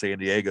back to San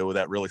Diego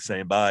without really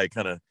saying bye.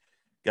 Kind of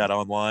got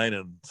online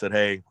and said,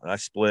 "Hey, I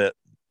split.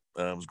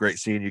 It was great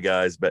seeing you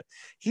guys." But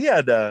he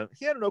had an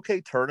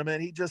okay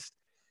tournament.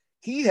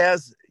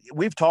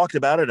 We've talked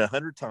about it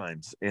 100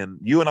 times, and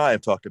you and I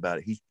have talked about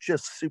it. He's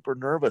just super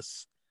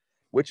nervous,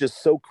 which is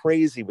so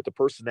crazy with the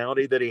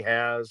personality that he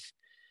has,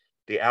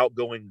 the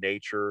outgoing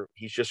nature.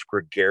 He's just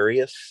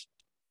gregarious,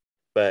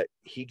 but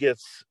he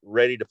gets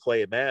ready to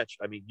play a match.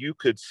 I mean, you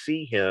could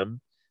see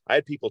him. I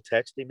had people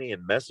texting me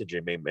and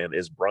messaging me, "Man,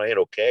 is Brian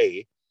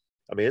okay?"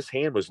 I mean, his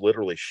hand was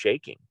literally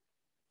shaking.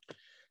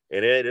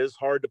 And it is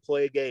hard to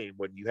play a game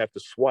when you have to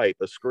swipe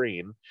a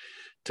screen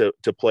to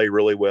play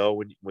really well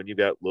when you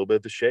got a little bit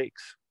of the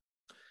shakes.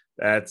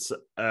 That's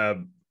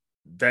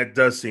that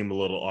does seem a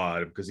little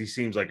odd, because he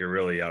seems like a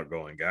really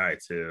outgoing guy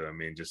too. I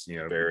mean, just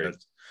very.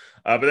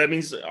 But that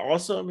means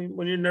also, I mean,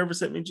 when you're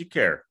nervous, that means you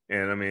care,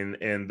 and I mean,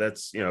 and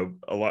that's a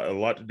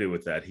lot to do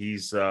with that.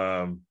 He's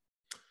it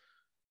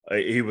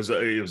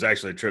was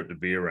actually a trip to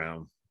be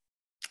around.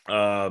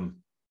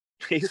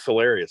 He's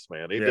hilarious,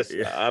 man. You just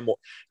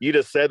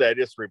said that.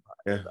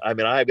 I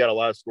mean, I've got a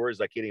lot of stories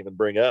I can't even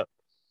bring up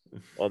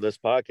on this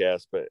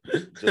podcast, but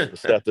just the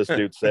stuff this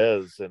dude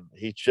says, and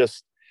he's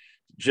just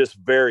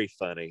very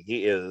funny.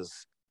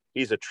 He's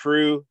a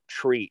true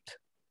treat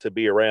to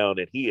be around,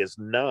 and he is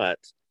not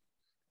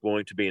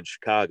going to be in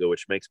Chicago,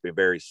 which makes me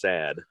very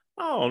sad.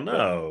 Oh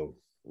no.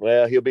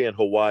 Well, he'll be in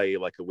Hawaii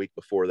like a week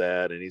before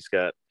that, and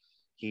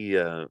he's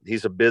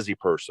a busy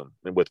person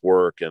with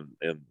work and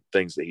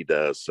things that he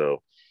does.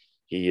 So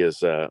he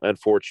is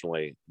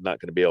unfortunately not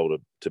going to be able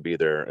to be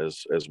there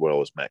as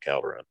well as Matt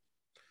Calderon.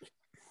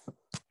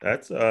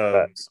 That's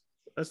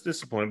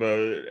disappointing, but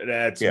it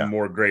adds some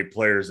more great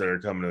players that are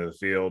coming to the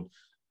field.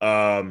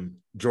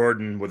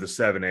 Jordan with a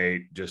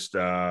 7-8, just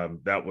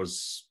that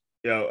was,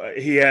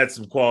 he had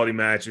some quality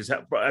matches.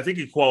 I think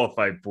he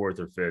qualified 4th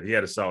or 5th. He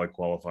had a solid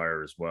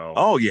qualifier as well.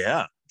 Oh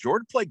yeah,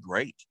 Jordan played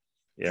great.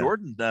 Yeah.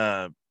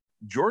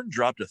 Jordan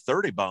dropped a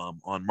 30 bomb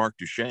on Mark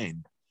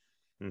Duchesne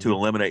to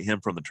eliminate him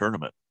from the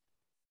tournament.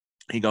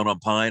 He got on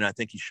Pine. I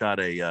think he shot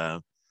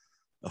a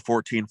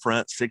 14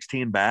 front,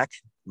 16 back,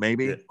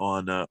 maybe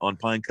on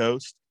Pine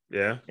Coast.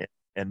 Yeah,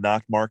 and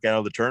knocked Mark out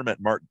of the tournament.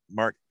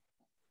 Mark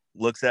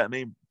looks at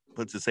me,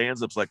 puts his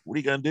hands up, like, "What are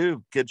you gonna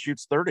do? Kid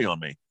shoots 30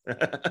 on me."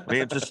 I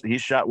mean, he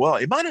shot well.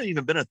 It might have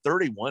even been a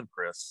 31,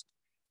 Chris.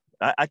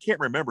 I can't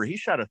remember. He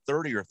shot a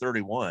 30 or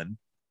 31,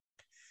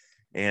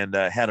 and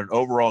had an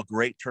overall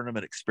great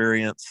tournament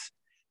experience.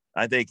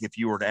 I think if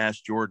you were to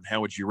ask Jordan, how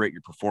would you rate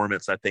your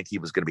performance? I think he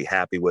was going to be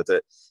happy with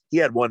it. He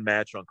had one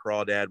match on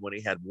Crawdad when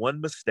he had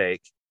one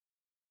mistake.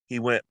 He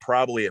went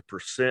probably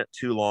 1%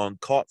 too long,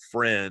 caught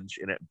fringe,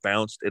 and it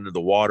bounced into the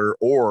water,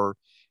 or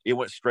it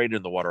went straight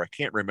in the water. I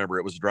can't remember.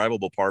 It was a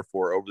drivable par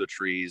 4 over the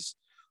trees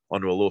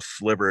onto a little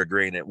sliver of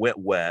green. It went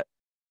wet.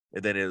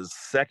 And then his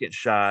second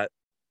shot,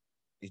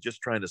 he's just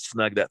trying to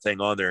snug that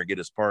thing on there and get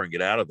his par and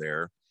get out of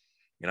there.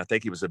 And I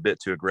think he was a bit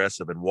too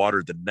aggressive and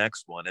watered the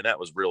next one. And that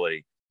was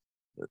really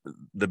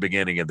the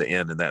beginning of the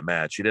end in that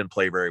match. He didn't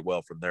play very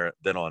well from there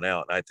then on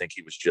out. And I think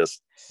he was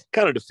just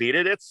kind of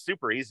defeated. It's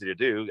super easy to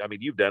do. I mean,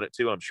 you've done it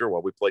too, I'm sure,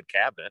 while we played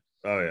cabinet.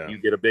 Oh yeah.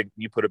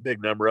 You put a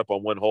big number up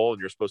on one hole and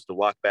you're supposed to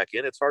lock back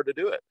in. It's hard to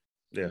do it.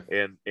 Yeah.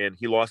 And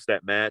he lost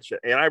that match.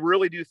 And I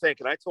really do think,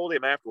 and I told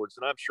him afterwards,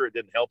 and I'm sure it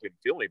didn't help him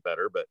feel any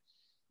better, but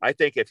I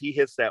think if he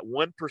hits that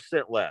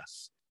 1%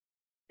 less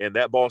and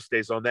that ball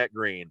stays on that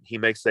green, he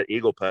makes that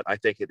eagle putt, I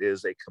think it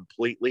is a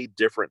completely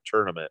different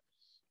tournament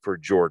for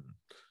Jordan.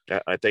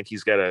 I think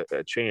he's got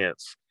a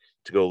chance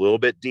to go a little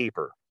bit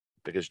deeper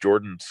because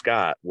Jordan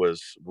Scott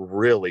was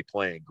really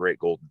playing great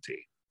Golden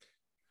Tee.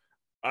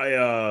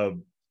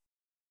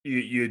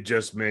 You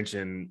just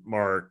mentioned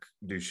Mark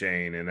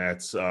Duchesne, and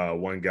that's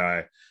one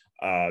guy.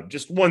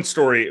 Just one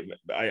story.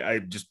 I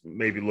just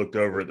maybe looked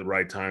over at the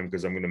right time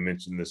because I'm going to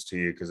mention this to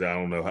you because I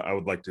don't know. I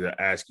would like to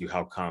ask you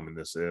how common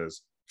this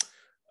is.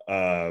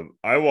 I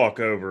walk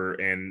over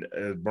and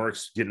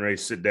Mark's getting ready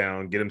to sit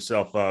down, get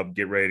himself up,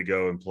 get ready to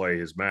go and play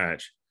his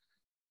match.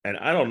 And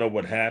I don't know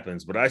what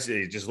happens, but I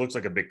see it just looks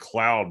like a big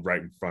cloud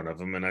right in front of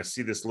him. And I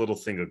see this little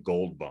thing of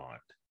Gold Bond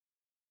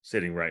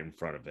sitting right in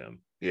front of him.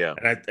 Yeah.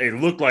 And it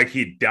looked like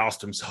he doused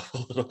himself a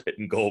little bit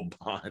in Gold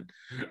Bond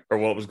or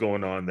what was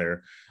going on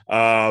there.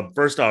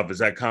 First off, is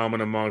that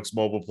common amongst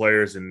mobile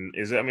players? And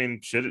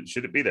should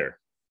it be there?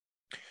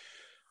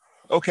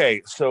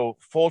 Okay. So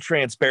full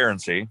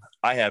transparency,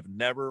 I have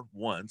never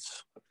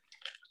once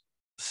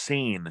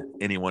seen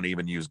anyone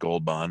even use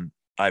Gold Bond.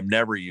 I've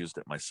never used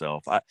it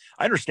myself. I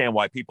understand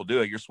why people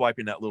do it. You're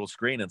swiping that little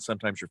screen and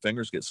sometimes your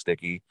fingers get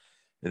sticky.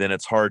 And then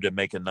it's hard to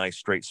make a nice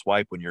straight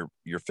swipe when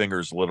your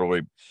fingers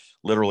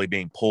literally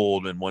being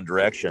pulled in one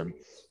direction.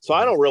 So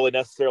I don't really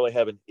necessarily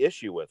have an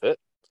issue with it.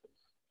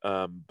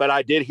 But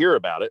I did hear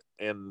about it,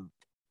 and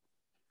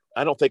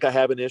I don't think I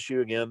have an issue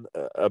again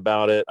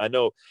about it. I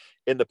know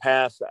in the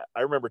past,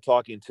 I remember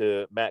talking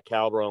to Matt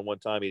Calderon one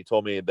time. He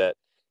told me that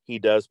he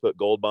does put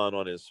Gold Bond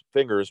on his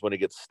fingers when it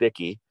gets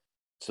sticky,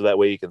 so that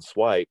way you can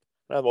swipe.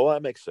 Well,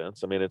 that makes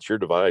sense. I mean, it's your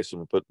device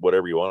and put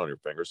whatever you want on your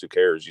fingers. Who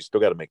cares? You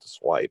still got to make the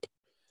swipe.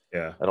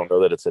 Yeah. I don't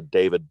know that it's a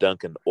David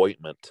Duncan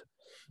ointment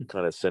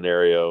kind of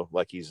scenario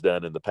like he's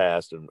done in the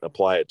past and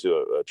apply it to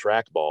a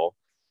trackball.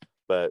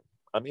 But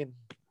I mean,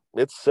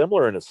 it's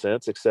similar in a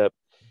sense, except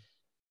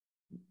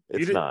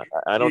it's not.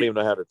 I don't even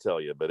know how to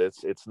tell you, but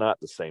it's not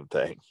the same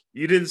thing.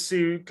 You didn't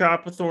see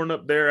Copperthorne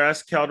up there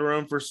ask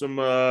Calderon for some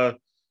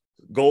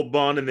Gold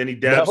Bond, and then he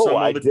dabbed some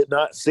on did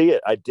not see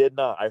it. I did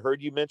not. I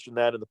heard you mention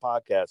that in the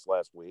podcast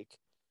last week.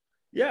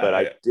 Yeah. But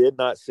I did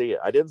not see it.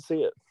 I didn't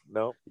see it.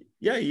 No.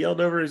 Yeah, he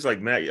yelled over. He's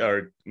like, Matt,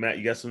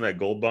 you got some of that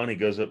Gold Bond? He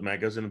goes up, Matt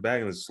goes in the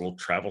bag, and this little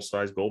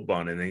travel-sized Gold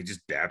Bond, and then he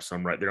just dabs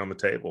some right there on the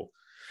table.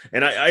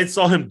 And I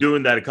saw him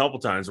doing that a couple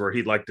times where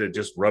he'd like to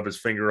just rub his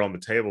finger on the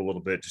table a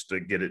little bit just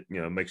to get it,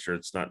 make sure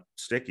it's not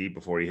sticky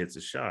before he hits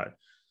his shot.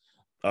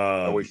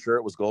 Are we sure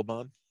it was Gold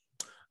Bond?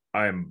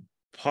 I'm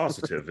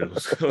positive it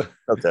was.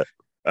 Okay.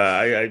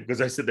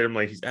 Because I sit there, I'm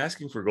like, he's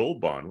asking for Gold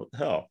Bond. What the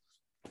hell?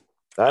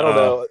 I don't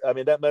know. I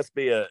mean, that must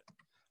be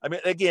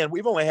again,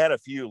 we've only had a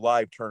few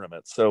live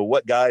tournaments. So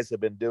what guys have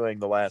been doing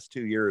the last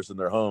 2 years in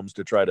their homes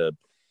to try to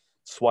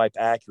swipe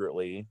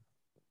accurately,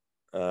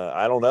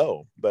 I don't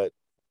know. But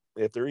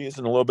if they're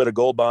using a little bit of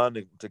Gold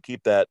Bond to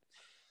keep the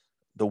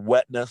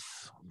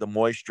wetness, the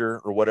moisture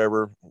or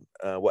whatever,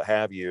 what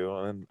have you.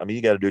 And I mean,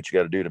 you got to do what you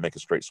got to do to make a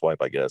straight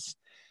swipe, I guess.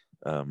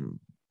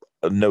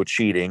 No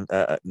cheating,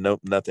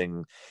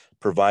 nothing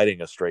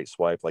providing a straight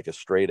swipe, like a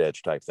straight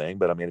edge type thing.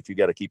 But I mean, if you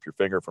got to keep your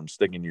finger from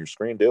sticking to your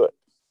screen, do it.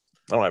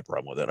 I don't have a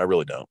problem with it. I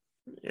really don't.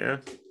 Yeah.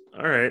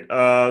 All right.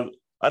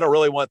 I don't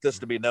really want this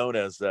to be known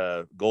as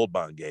Gold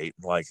Bond Gate.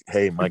 Like,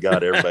 hey, my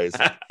God, everybody's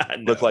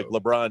look like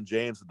LeBron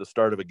James at the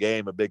start of a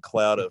game, a big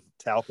cloud of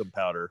talcum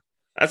powder.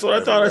 That's what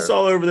I thought I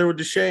saw over there with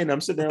Deshane.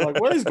 I'm sitting there like,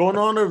 what is going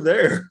on over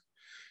there?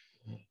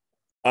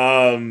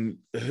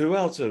 Who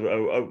else?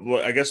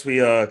 Well, I guess we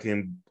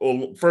can.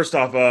 Well, first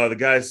off, the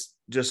guys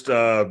just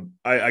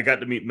I got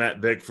to meet Matt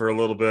Vick for a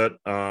little bit.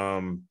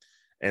 And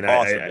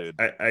awesome,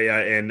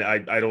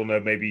 I don't know,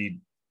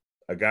 maybe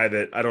a guy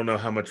that I don't know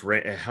how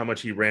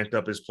much he ramped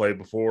up his play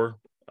before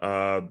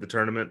the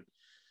tournament.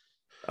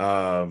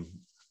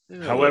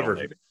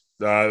 However,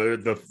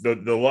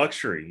 the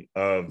luxury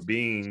of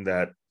being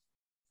that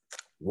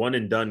one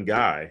and done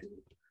guy,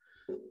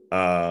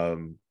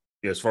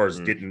 as far as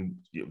getting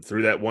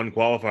through that one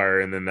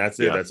qualifier, and then that's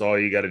it. That's all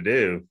you got to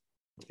do.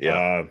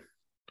 Yeah.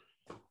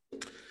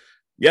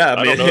 Yeah,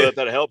 I don't know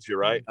that helps you,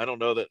 right? I don't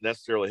know that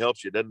necessarily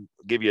helps you. It doesn't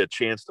give you a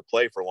chance to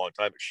play for a long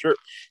time.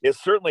 It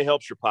certainly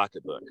helps your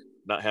pocketbook,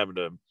 not having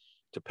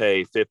to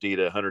pay $50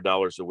 to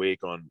 $100 a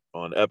week on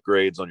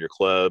upgrades on your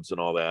clubs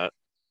and all that.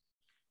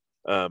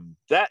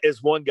 That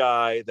is one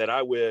guy that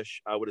I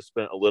wish I would have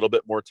spent a little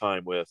bit more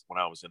time with when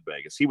I was in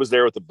Vegas. He was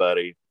there with a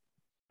buddy,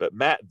 but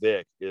Matt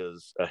Vick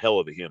is a hell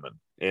of a human,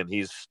 and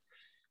he's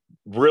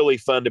really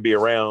fun to be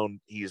around.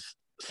 He's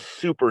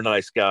super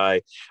nice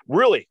guy,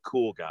 really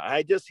cool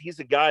guy. He's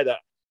a guy that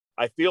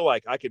I feel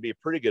like I could be a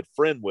pretty good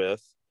friend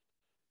with,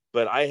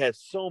 but I had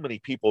so many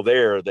people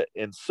there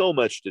and so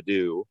much to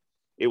do.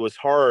 It was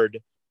hard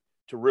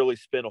to really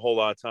spend a whole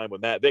lot of time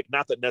with Matt Vick.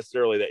 Not that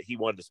necessarily that he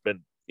wanted to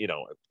spend,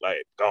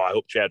 I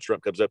hope Chad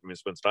Trump comes up and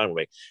spends time with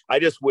me. I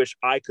just wish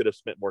I could have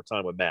spent more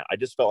time with Matt. I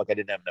just felt like I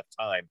didn't have enough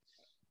time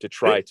to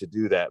try to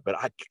do that, but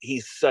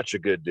he's such a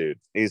good dude.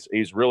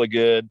 He's really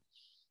good.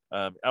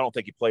 I don't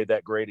think he played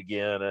that great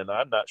again, and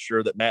I'm not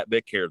sure that Matt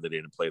Vick cared that he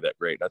didn't play that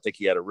great. I think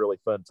he had a really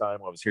fun time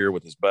when I was here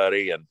with his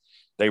buddy, and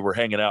they were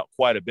hanging out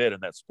quite a bit in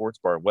that sports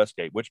bar in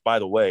Westgate, which, by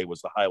the way,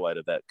 was the highlight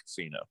of that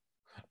casino.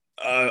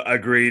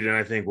 Agreed, and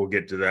I think we'll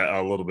get to that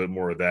a little bit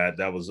more of that.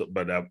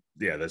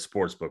 That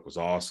sports book was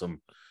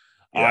awesome.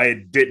 Yeah. I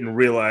didn't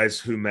realize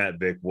who Matt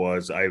Vick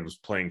was. I was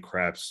playing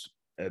craps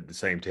at the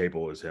same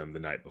table as him the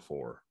night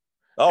before.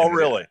 Oh,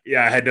 really?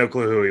 Yeah, I had no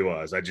clue who he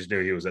was. I just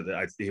knew he was at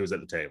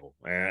the table.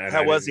 And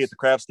how was he at the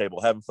craps table?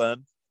 Having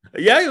fun?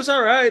 Yeah, he was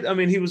all right. I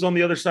mean, he was on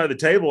the other side of the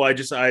table. I'd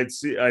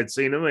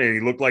seen him, and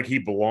he looked like he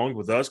belonged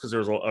with us because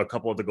there was a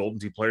couple of the Golden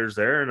Tee players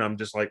there, and I'm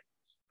just like,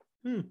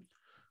 I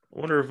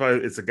wonder if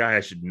it's a guy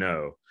I should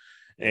know.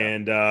 Yeah.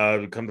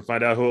 And come to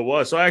find out who it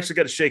was. So I actually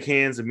got to shake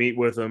hands and meet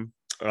with him,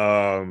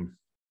 and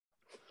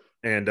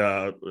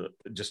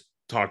just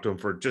talk to him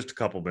for just a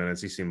couple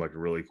minutes. He seemed like a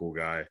really cool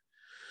guy.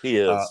 He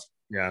is.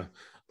 Yeah.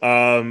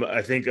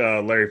 I think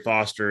Larry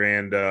Foster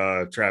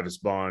and Travis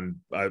Bond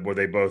were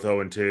they both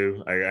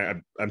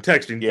 0-2. I'm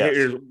texting.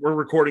 Yes. We're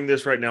recording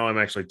this right now. I'm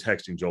actually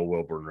texting Joel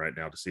Wilburn right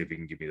now to see if he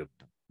can give me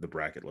the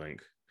bracket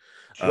link.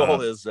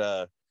 Joel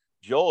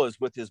is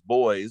with his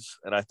boys,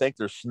 and I think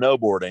they're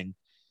snowboarding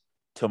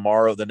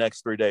tomorrow. The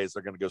next 3 days,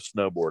 they're going to go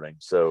snowboarding.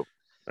 So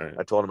right.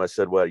 I told him, I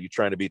said, "Well, you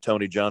trying to be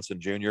Tony Johnson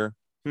Jr.?"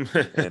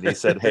 And he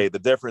said, "Hey, the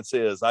difference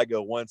is I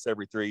go once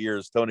every 3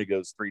 years. Tony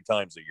goes 3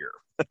 times a year."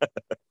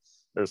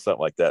 Or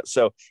something like that.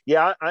 So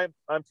yeah,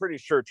 I'm pretty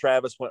sure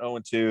Travis went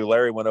 0-2.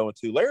 Larry went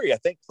 0-2. Larry, I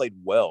think, played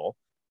well,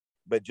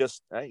 but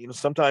just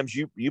sometimes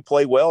you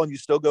play well and you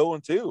still go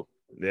 0-2.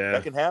 Yeah,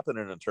 that can happen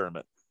in a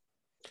tournament.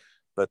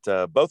 But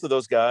both of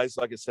those guys,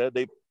 like I said,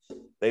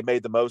 they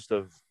made the most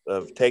of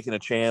taking a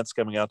chance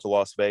coming out to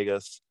Las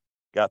Vegas,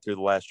 got through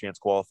the last chance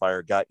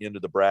qualifier, got into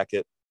the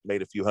bracket,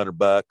 made a few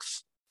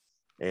 $100,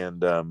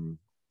 and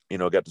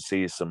got to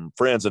see some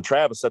friends. And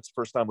Travis, that's the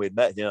first time we had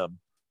met him.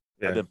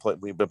 Yeah.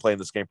 We've been playing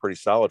this game pretty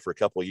solid for a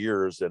couple of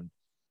years, and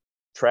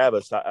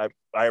Travis, I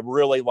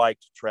really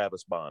liked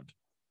Travis Bond.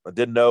 I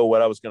didn't know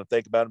what I was going to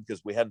think about him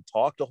because we hadn't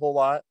talked a whole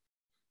lot,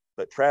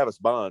 but Travis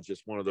Bond's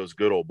just one of those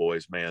good old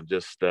boys, man.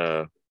 Just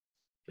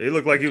he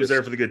looked like he was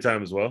there for the good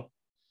time as well.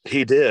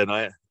 He did.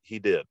 He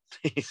did.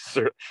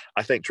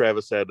 I think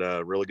Travis had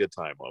a really good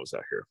time while I was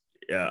out here.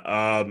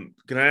 Yeah.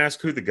 Can I ask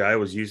who the guy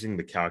was using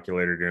the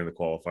calculator during the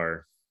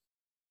qualifier?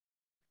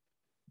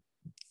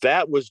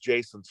 That was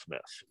Jason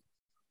Smith.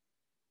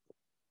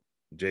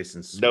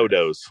 Jason Smith.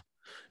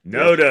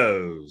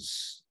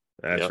 Nodos.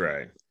 That's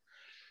right.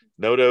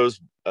 Nodos.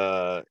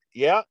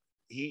 Yeah.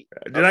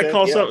 Did I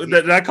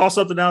call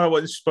something out I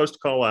wasn't supposed to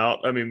call out?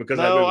 I mean, because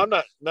I'm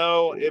not.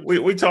 No,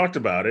 we talked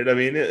about it. I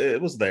mean,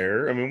 it was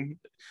there. I mean,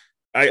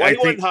 I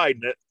wasn't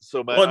hiding it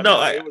so much. Well, no,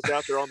 it was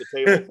out there on the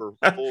table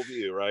for full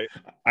view, right?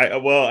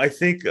 I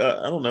think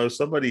I don't know.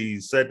 Somebody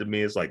said to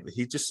me, it's like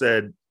he just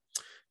said,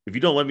 if you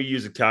don't let me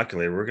use a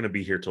calculator, we're going to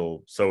be here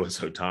till so and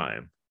so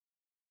time.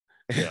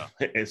 Yeah.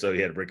 And so he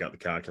had to break out the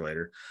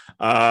calculator.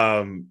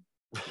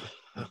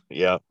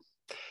 Yeah.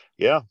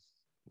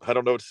 I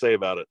don't know what to say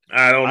about it.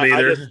 I don't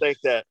either. I just think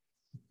that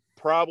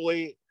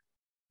probably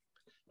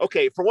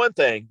okay, for one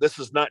thing, this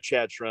is not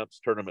Chad Shrump's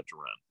tournament to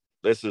run.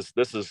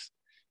 This is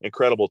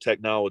Incredible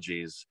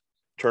Technologies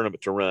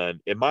tournament to run.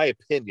 In my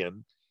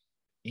opinion,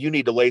 you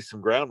need to lay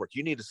some groundwork.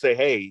 You need to say,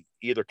 hey,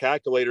 either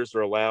calculators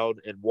are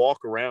allowed, and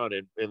walk around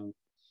and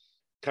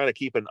kind of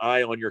keep an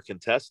eye on your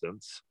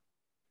contestants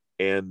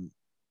and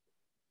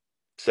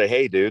say,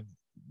 hey, dude,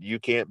 you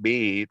can't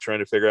be trying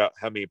to figure out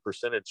how many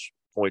percentage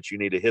points you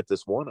need to hit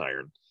this one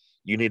iron.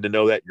 You need to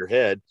know that in your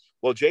head.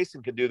 Well,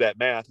 Jason can do that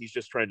math. He's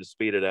just trying to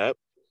speed it up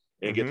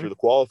and get through the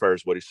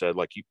qualifiers, what he said,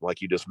 like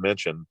you just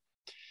mentioned.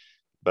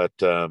 But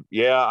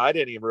yeah, I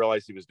didn't even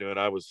realize he was doing.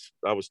 I was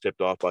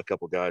tipped off by a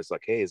couple of guys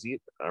like, hey,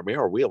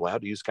 are we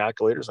allowed to use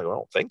calculators? I go, I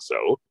don't think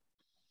so.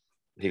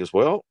 He goes,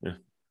 well, yeah.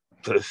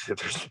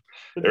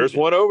 there's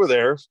one over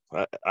there.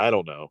 I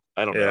don't know.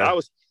 I don't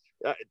know.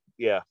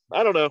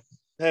 I don't know.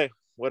 Hey,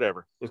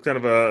 whatever. It was kind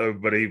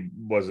of but he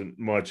wasn't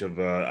much of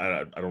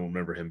a, I don't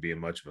remember him being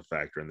much of a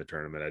factor in the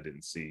tournament. I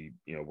didn't see,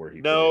 where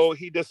he finished.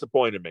 He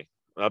disappointed me.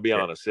 I'll be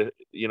honest.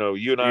 You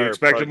and I are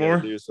expected more.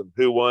 Do some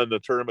who won the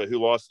tournament, who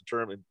lost the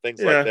tournament,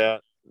 things like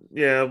that.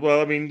 Yeah.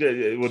 Well, I mean,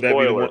 would that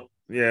be the one?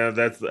 Yeah,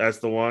 that's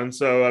the one.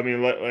 So, I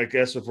mean, I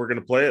guess if we're going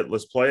to play it,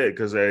 let's play it.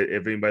 Because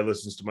if anybody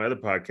listens to my other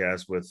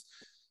podcast with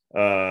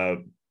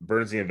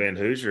Bernsey and Van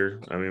Hoosier,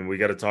 I mean, we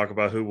got to talk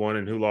about who won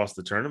and who lost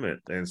the tournament.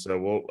 And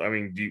so,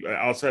 do you,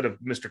 outside of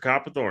Mr.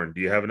 Copperthorne,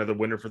 do you have another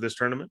winner for this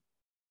tournament?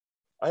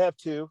 I have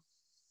two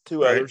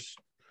others.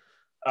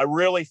 I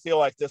really feel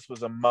like this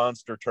was a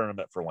monster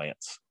tournament for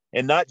Lance,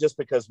 and not just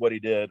because what he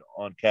did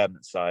on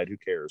cabinet side. Who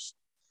cares?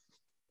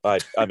 I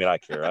mean, I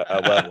care. I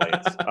love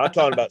Lance. I'm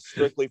talking about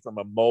strictly from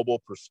a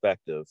mobile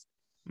perspective.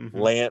 Mm-hmm.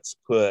 Lance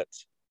put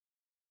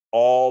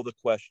all the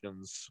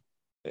questions,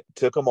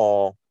 took them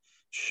all,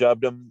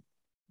 shoved them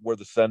where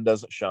the sun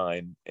doesn't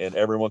shine, and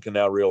everyone can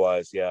now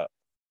realize, yeah,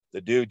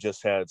 the dude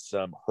just had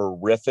some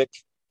horrific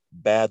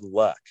bad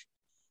luck.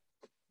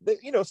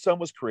 Some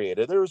was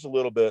created. There was a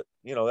little bit,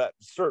 that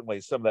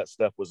certainly some of that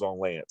stuff was on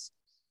Lance,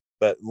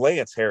 but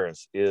Lance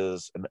Harris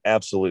is an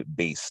absolute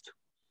beast,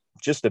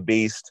 just a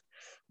beast.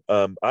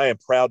 I am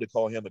proud to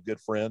call him a good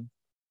friend.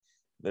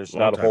 There's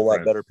not a whole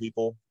lot better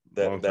people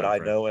that I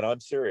know, and I'm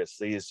serious.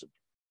 He's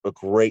a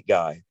great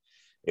guy,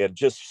 and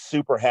just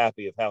super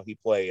happy of how he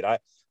played.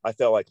 I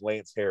felt like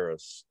Lance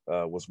Harris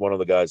was one of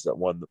the guys that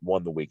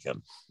won the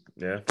weekend.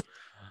 Yeah.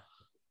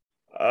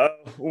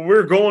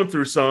 We're going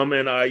through some,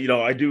 and I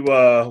do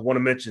want to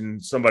mention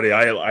somebody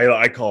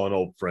I call an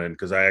old friend,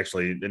 because I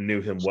actually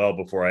knew him well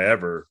before I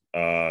ever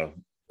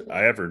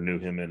knew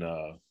him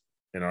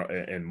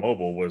in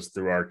mobile, was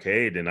through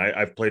arcade, and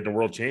I've played in a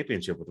world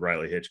championship with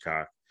Riley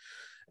Hitchcock.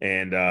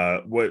 And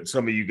what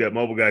some of you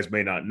mobile guys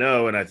may not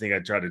know, and I think I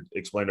tried to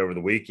explain over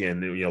the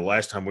weekend,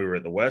 last time we were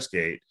at the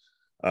Westgate,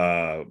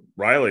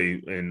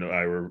 Riley and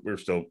I were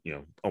still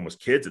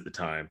almost kids at the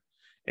time.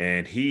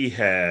 And he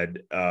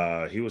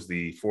was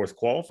the fourth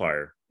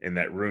qualifier in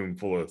that room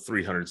full of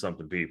 300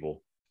 something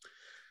people.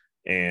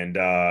 And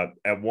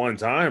at one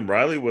time,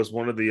 Riley was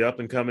one of the up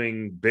and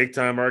coming big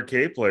time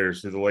arcade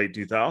players through the late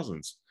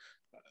 2000s.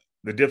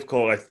 The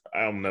difficulty,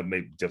 I don't know,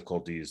 maybe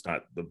difficulty is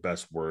not the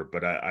best word,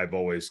 but I've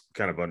always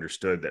kind of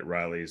understood that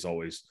Riley has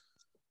always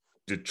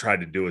tried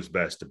to do his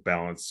best to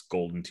balance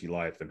Golden Tee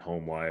life and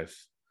home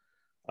life.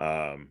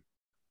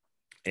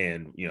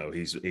 And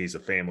he's a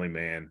family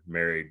man,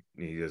 married.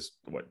 He has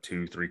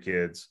 2-3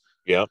 kids.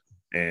 Yeah.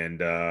 And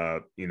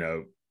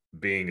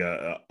being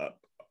a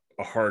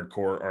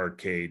hardcore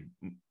arcade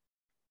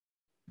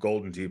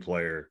Golden Tee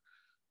player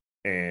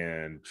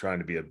and trying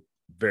to be a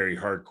very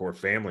hardcore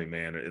family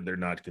man, they're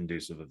not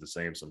conducive of the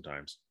same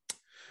sometimes.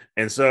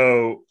 And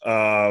so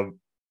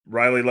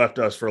Riley left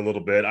us for a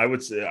little bit. I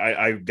would say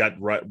I got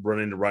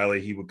run into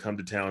Riley. He would come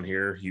to town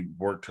here. He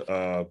worked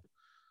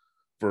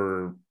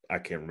for, I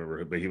can't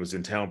remember, but he was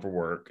in town for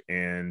work.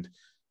 And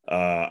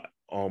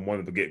on one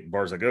of the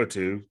bars I go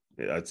to,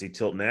 I'd see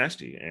Tilt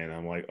Nasty. And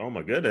I'm like, oh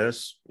my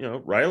goodness,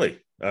 Riley.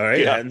 All right.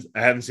 Yeah.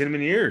 I haven't seen him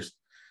in years.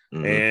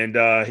 Mm-hmm.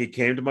 And he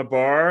came to my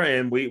bar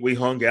and we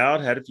hung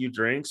out, had a few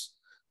drinks.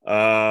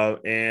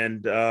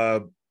 And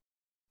it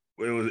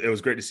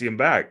was great to see him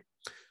back.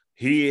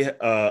 He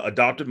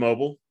adopted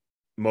mobile.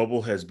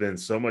 Mobile has been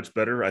so much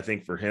better, I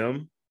think, for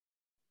him.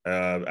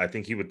 I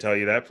think he would tell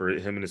you that, for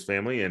him and his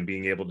family, and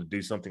being able to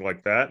do something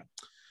like that.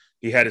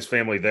 He had his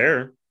family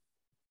there.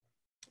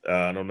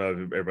 I don't know if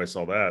everybody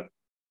saw that.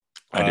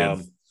 I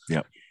did.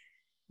 Yeah.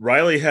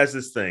 Riley has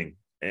this thing,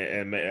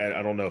 and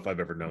I don't know if I've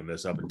ever known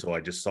this up until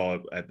I just saw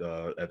it at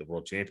the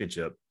World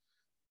Championship.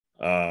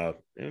 It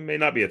may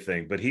not be a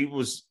thing, but he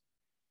was,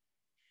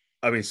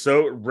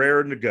 so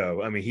rare to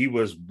go. He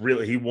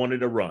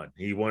wanted to run.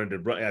 He wanted to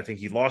run. I think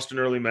he lost an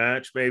early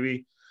match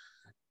maybe,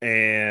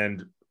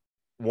 and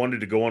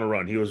wanted to go on a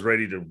run. He was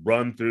ready to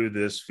run through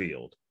this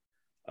field.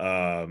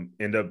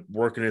 End up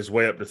working his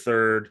way up to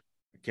third.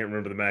 I can't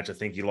remember the match. I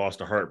think he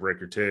lost a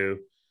heartbreaker too.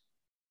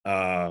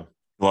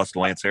 Lost to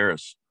Lance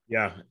Harris.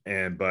 Yeah.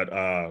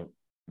 But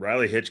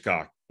Riley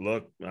Hitchcock,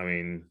 look,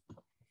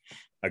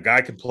 A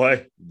guy can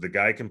play. The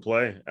guy can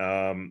play.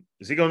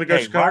 Is he going to go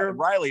to Chicago?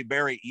 Riley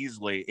very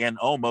easily and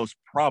almost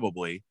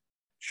probably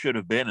should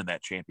have been in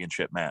that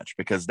championship match,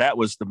 because that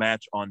was the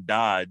match on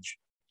Dodge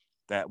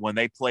that when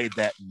they played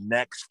that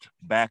next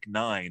back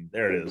nine.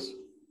 There it is.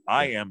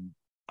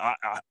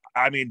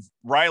 I mean,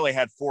 Riley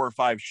had 4 or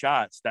 5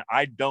 shots that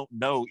I don't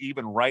know,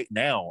 even right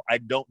now, I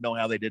don't know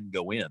how they didn't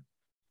go in.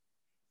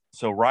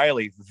 So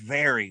Riley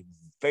very,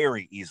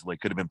 very easily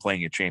could have been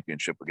playing a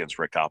championship against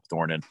Rick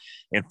Copthorne.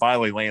 And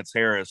finally, Lance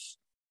Harris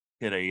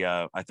hit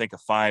I think a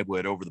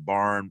 5-wood over the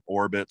barn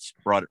orbits,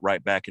 brought it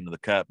right back into the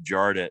cup,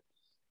 jarred it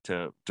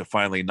to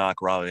finally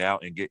knock Riley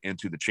out and get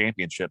into the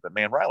championship. But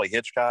man, Riley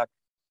Hitchcock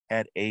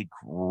had a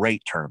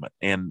great tournament.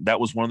 And that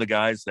was one of the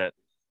guys that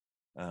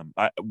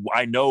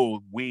I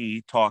know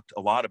we talked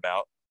a lot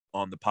about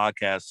on the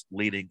podcast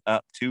leading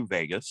up to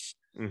Vegas.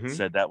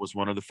 Said that was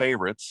one of the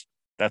favorites.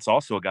 That's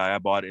also a guy I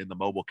bought in the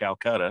Mobile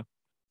Calcutta.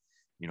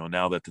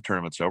 Now that the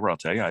tournament's over, I'll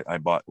tell you, I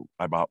bought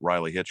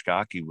Riley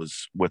Hitchcock. He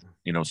was with,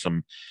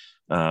 some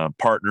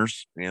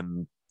partners,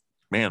 and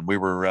man, we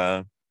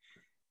were,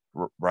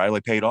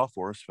 Riley paid off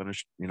for us,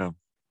 finished,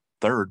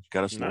 third,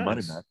 got us the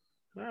money back.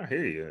 I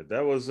hear you.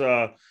 That was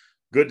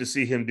good to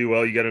see him do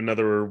well. You got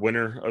another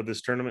winner of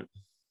this tournament?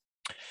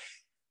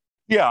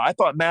 Yeah, I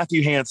thought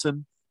Matthew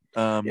Hansen.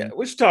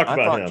 We should talk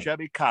about him.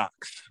 Chevy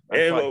Cox.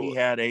 I thought he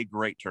had a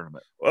great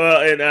tournament.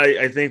 Well, and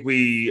I think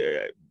we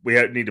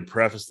need to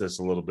preface this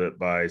a little bit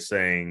by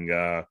saying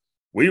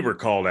we were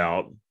called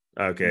out.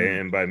 Okay,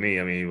 and by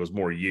me, I mean it was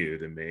more you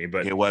than me,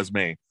 but it was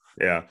me.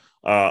 Yeah,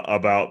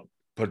 about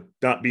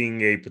not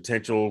being a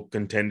potential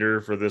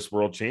contender for this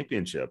world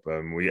championship.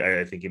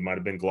 I think he might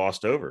have been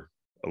glossed over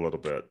a little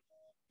bit.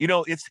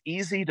 It's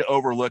easy to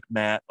overlook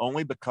Matt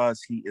only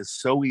because he is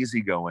so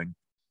easygoing.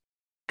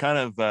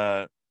 Kind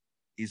of,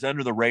 he's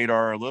under the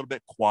radar, a little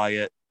bit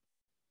quiet,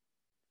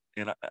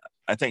 and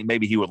I think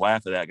maybe he would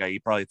laugh at that guy. He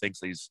probably thinks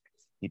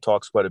he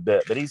talks quite a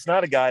bit, but he's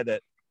not a guy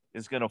that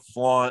is going to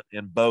flaunt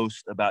and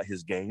boast about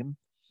his game.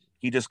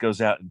 He just goes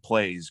out and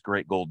plays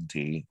great Golden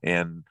Tee.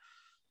 And,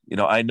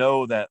 I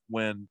know that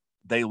when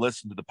they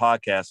listen to the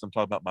podcast, I'm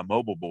talking about my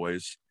mobile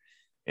boys,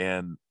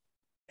 and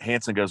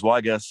Hansen goes, well,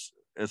 I guess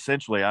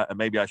essentially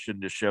maybe I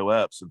shouldn't just show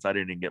up since I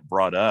didn't even get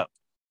brought up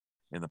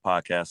in the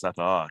podcast. I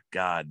thought, oh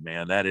God,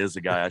 man, that is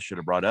a guy I should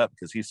have brought up,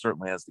 because he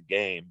certainly has the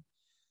game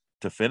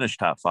to finish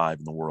top 5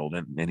 in the world.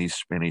 And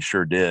he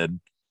sure did.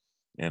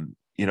 And,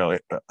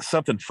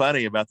 something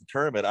funny about the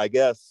tournament, I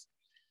guess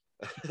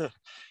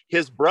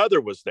his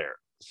brother was there.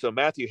 So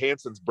Matthew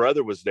Hansen's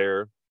brother was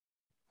there.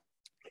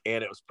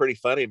 And it was pretty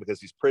funny because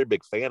he's a pretty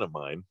big fan of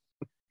mine.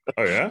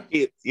 Oh yeah.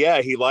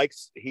 He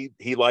likes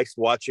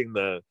watching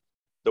the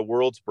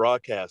Worlds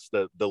broadcast,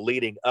 the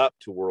leading up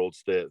to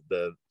Worlds,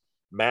 the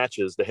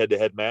matches, the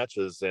head-to-head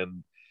matches.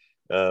 And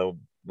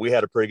we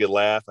had a pretty good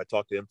laugh. I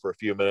talked to him for a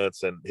few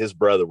minutes, and his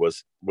brother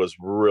was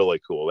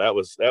really cool. That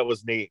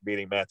was neat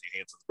meeting Matthew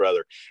Hansen's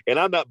brother. And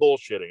I'm not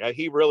bullshitting.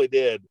 He really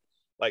did.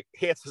 Like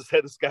Hansen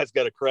said, this guy's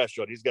got a crush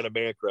on. He's got a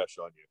man crush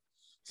on you.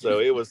 So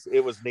it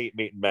was neat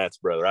meeting Matt's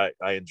brother.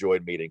 I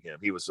enjoyed meeting him.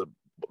 He was a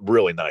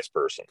really nice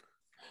person.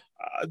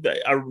 I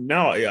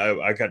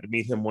got to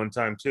meet him one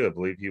time too. I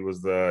believe he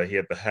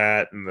had the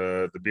hat and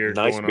the beard.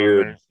 Nice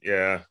beard. On there.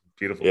 Yeah.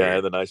 Beautiful. Yeah,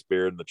 the nice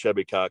beard and the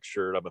Chubby Cox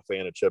shirt. I'm a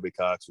fan of Chubby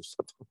Cox or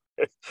something.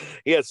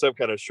 He had some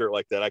kind of shirt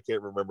like that. I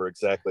can't remember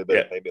exactly, but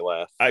it made me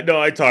laugh. I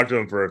know. I talked to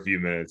him for a few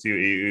minutes.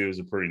 He was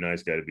a pretty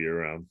nice guy to be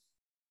around.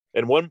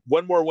 And one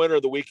more winner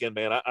of the weekend,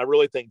 man. I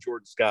really think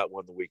Jordan Scott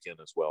won the weekend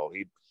as well.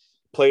 He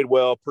played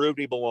well, proved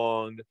he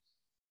belonged.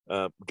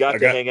 Got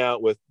to hang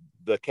out with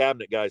the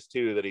cabinet guys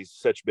too that he's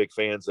such big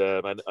fans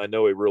of. I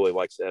know he really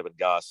likes Evan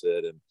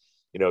Gossett, and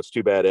it's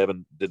too bad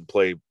Evan didn't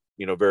play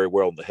very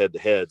well in the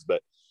head-to-heads,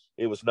 but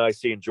it was nice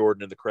seeing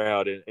Jordan in the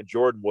crowd. And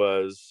Jordan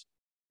was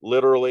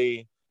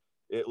literally,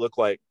 it looked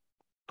like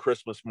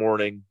Christmas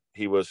morning.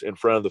 He was in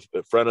front of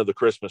the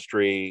Christmas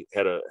tree,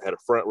 had a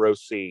front row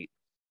seat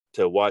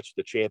to watch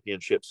the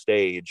championship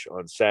stage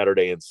on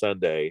Saturday and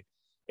Sunday,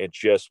 and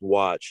just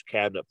watch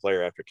cabinet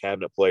player after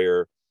cabinet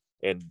player.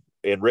 And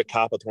Rick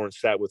Copthorne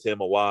sat with him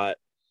a lot.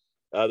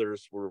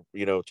 Others were,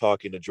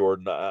 talking to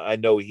Jordan. I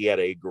know he had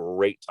a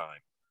great time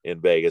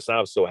in Vegas. I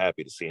was so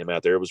happy to see him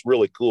out there. It was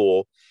really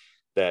cool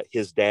that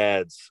his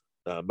dad's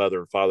mother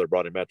and father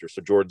brought him out there.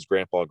 So Jordan's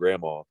grandpa and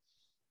grandma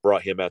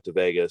brought him out to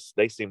Vegas.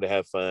 They seemed to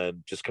have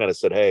fun. Just kind of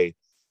said, "Hey,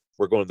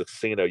 we're going to the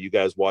casino. You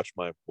guys watch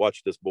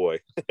this boy."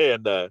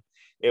 and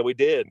we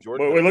did.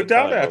 Jordan, we looked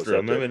out after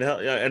him. I mean,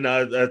 and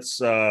that's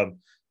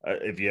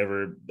if you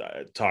ever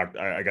talked,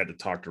 I got to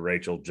talk to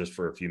Rachel just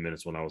for a few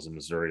minutes when I was in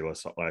Missouri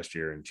last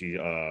year, and she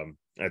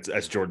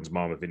that's Jordan's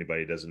mom, if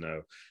anybody doesn't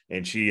know.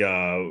 And she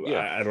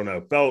I don't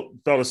know, felt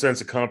a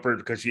sense of comfort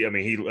because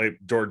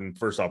Jordan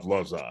first off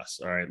loves us,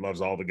 all right,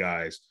 loves all the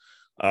guys,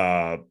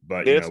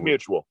 but it's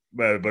mutual,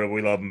 but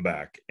we love him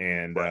back.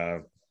 And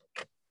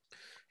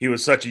he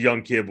was such a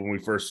young kid when we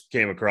first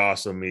came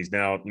across him. He's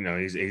now,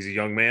 he's a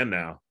young man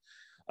now.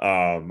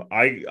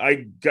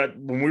 I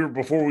got,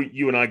 before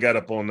you and I got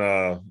up on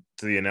to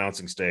the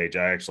announcing stage,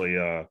 I actually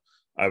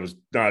I was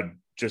not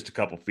just a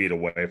couple feet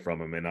away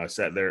from him. And I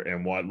sat there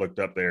and looked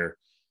up there,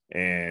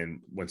 and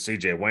when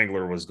CJ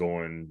Wangler was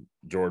going,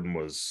 Jordan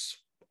was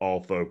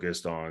all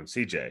focused on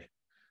CJ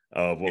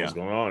of what was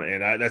going on.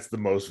 And that's the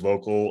most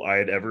vocal I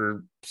had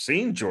ever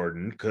seen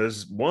Jordan,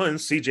 because one,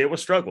 CJ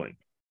was struggling.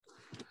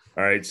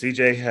 All right,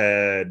 CJ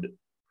had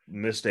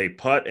missed a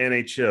putt and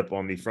a chip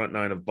on the front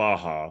nine of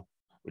Baja,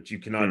 which you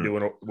cannot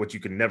do what you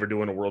can never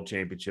do in a world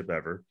championship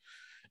ever.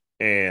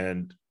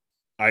 And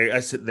I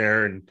sit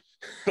there and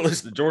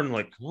listen to Jordan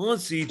like, come on,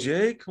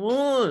 CJ,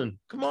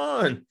 come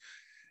on.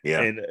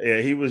 Yeah.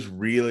 And he was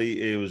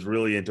really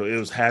into it. It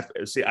was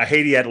happy. See, I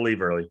hate he had to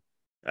leave early.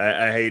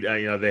 I hate,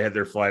 they had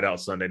their flight out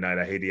Sunday night.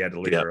 I hate he had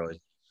to leave early.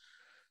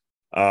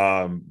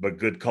 But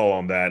good call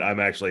on that. I'm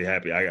actually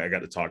happy. I got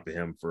to talk to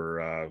him for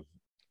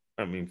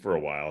a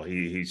while.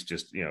 He's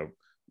just,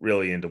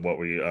 really into what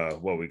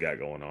we got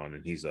going on.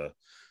 And he's a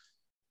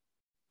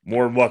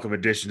more welcome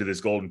addition to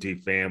this Golden Tee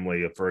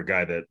family for a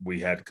guy that we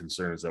had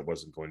concerns that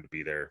wasn't going to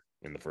be there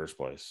in the first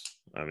place.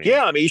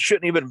 He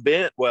shouldn't even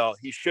been. Well,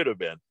 he should have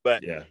been,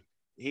 but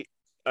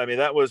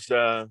that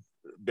was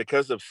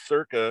because of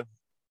Circa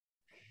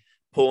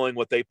pulling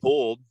what they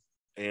pulled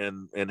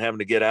and having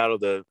to get out of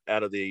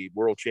the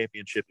world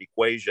championship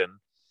equation,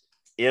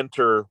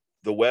 enter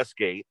the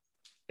Westgate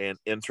and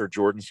enter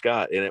Jordan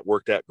Scott. And it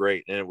worked out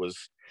great. And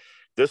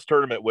this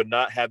tournament would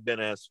not have been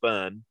as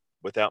fun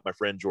without my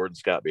friend Jordan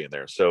Scott being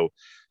there. So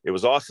it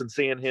was awesome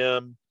seeing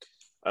him.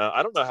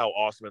 I don't know how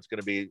awesome it's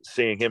going to be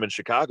seeing him in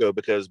Chicago,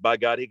 because by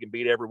God, he can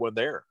beat everyone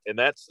there. And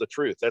that's the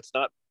truth. That's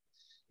not,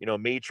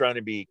 me trying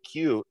to be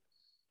cute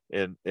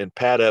and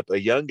pat up a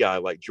young guy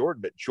like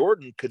Jordan, but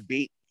Jordan could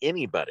beat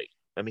anybody.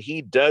 I mean,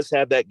 he does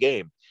have that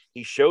game.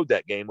 He showed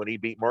that game when he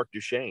beat Mark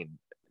Duchesne.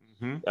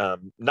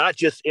 Not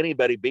just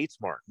anybody beats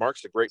Mark.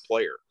 Mark's a great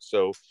player.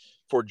 So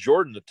for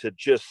Jordan to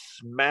just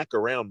smack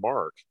around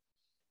Mark,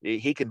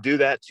 he can do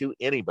that to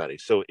anybody.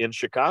 So in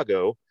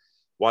Chicago,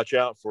 watch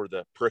out for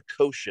the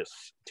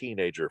precocious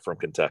teenager from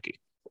Kentucky.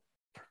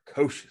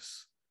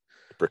 Precocious.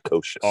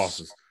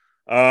 Awesome.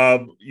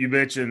 You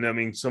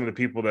mentioned, some of the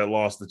people that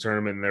lost the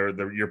tournament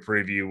there, your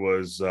preview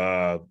was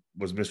Mr.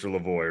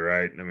 Lavoie,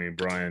 right?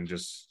 Brian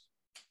just.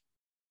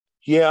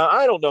 Yeah,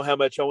 I don't know how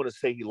much I want to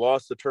say he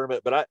lost the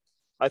tournament, but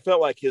I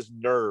felt like his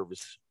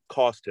nerves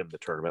cost him the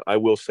tournament. I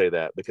will say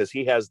that, because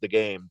he has the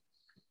game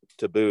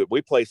to boot.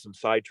 We play some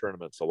side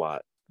tournaments a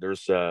lot.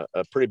 There's a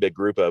pretty big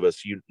group of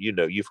us.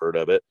 You've heard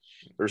of it.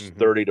 There's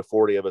 30 to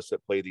 40 of us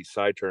that play these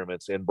side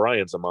tournaments, and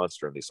Brian's a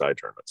monster in these side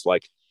tournaments.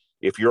 Like,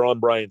 if you're on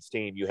Brian's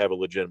team, you have a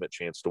legitimate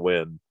chance to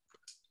win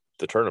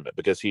the tournament,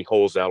 because he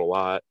holds out a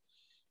lot,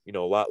 a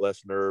lot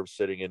less nerves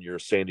sitting in your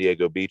San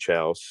Diego beach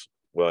house.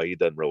 Well, he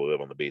doesn't really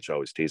live on the beach. I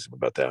always tease him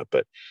about that.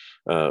 But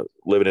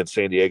living in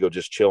San Diego,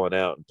 just chilling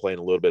out and playing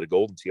a little bit of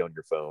Golden Tee on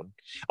your phone.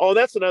 Oh,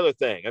 that's another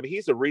thing.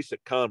 He's a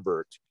recent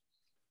convert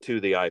to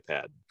the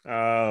iPad.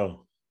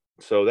 Oh.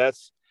 So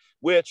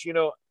which,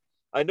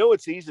 I know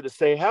it's easy to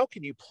say, how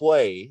can you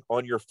play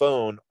on your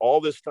phone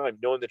all this time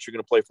knowing that you're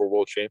going to play for a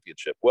world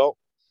championship? Well,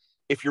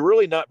 if you're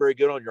really not very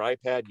good on your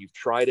iPad, you've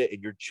tried it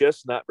and you're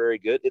just not very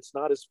good, it's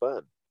not as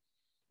fun.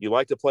 You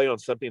like to play on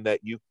something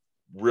that you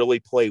really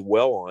play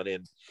well on,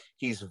 and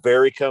he's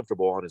very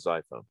comfortable on his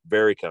iPhone,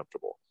 very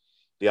comfortable.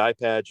 The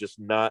iPad just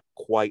not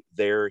quite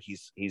there.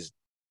 He's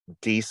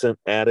decent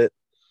at it,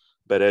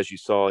 but as you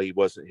saw, he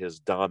wasn't his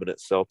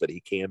dominant self that he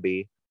can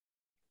be.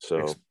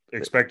 So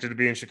expected to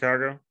be in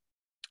Chicago?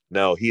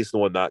 No, he's the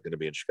one not going to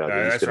be in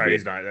Chicago. That's right.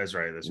 He's not. That's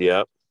right.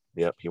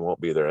 Yep. He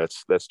won't be there.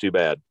 That's too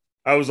bad.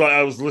 I was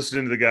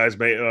listening to the guys,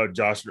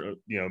 Josh,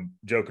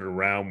 joking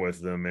around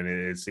with them, and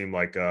it seemed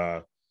like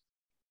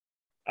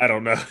I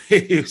don't know.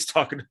 He's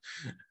talking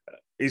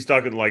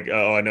like,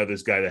 oh, I know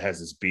this guy that has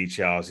this beach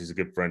house. He's a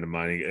good friend of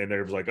mine. And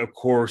they're like, of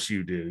course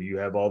you do. You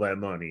have all that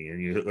money,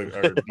 and you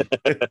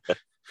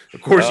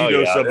of course you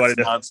know somebody.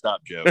 That's a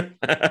nonstop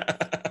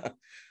joke.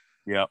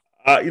 Yeah.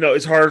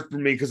 It's hard for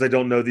me because I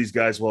don't know these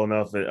guys well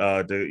enough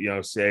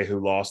to say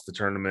who lost the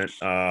tournament.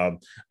 I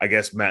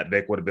guess Matt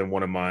Vick would have been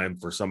one of mine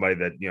for somebody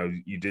that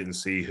you didn't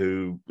see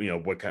who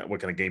what kind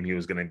of game he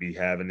was going to be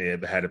having.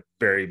 It had a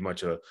very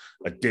much a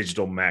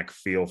digital Mac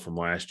feel from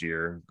last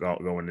year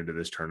going into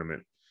this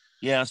tournament.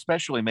 Yeah,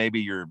 especially maybe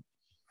your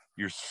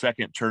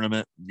second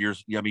tournament.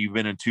 You've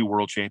been in 2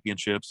 world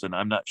championships, and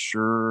I'm not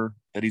sure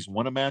that he's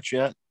won a match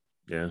yet.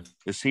 Yeah,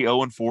 is he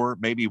 0-4?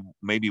 Maybe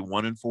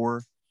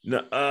 1-4.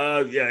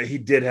 No, he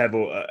did have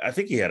I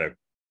think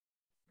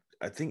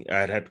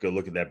I'd have to go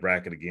look at that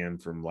bracket again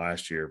from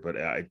last year, but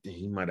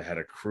he might have had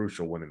a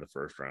crucial win in the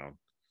first round.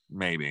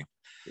 Maybe.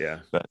 Yeah.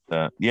 But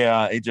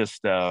he's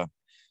just, I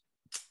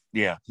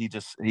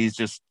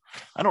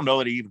don't know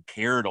that he even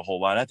cared a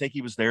whole lot. I think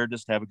he was there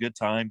just to have a good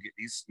time.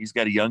 He's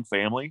got a young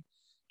family.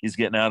 He's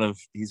getting out of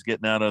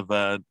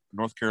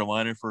North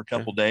Carolina for a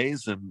couple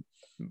days and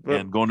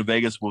going to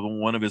Vegas with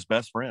one of his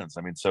best friends.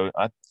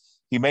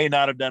 He may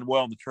not have done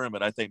well in the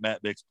tournament. I think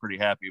Matt Vick's pretty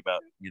happy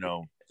about,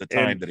 the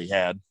time that he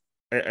had.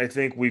 I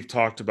think we've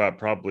talked about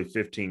probably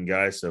 15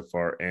 guys so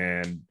far,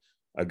 and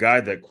a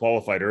guy that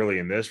qualified early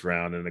in this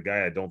round and a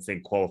guy I don't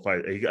think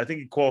qualified. I think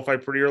he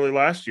qualified pretty early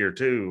last year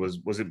too.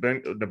 Was it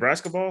Ben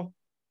Nebraska ball?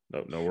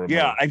 No.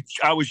 Yeah,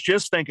 I was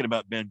just thinking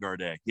about Ben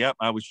Gardet. Yep,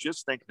 I was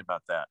just thinking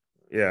about that.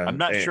 Yeah, I'm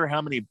not sure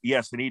how many.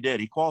 Yes, and he did.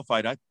 He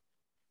qualified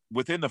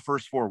within the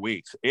first 4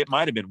 weeks. It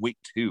might have been week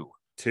 2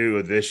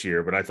 of this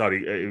year, but I thought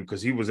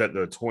because he was at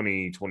the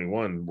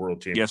 2021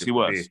 World Championship. Yes, he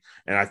was,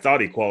 and I thought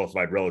he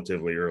qualified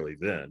relatively early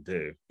then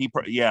too.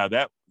 But he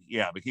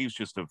was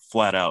just a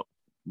flat out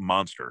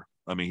monster.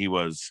 I mean, he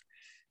was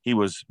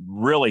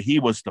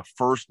the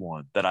first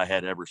one that I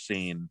had ever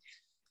seen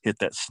hit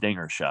that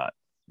stinger shot.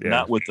 Yeah.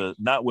 Not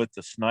with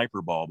the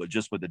sniper ball, but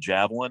just with the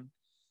javelin,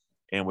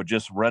 and would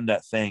just run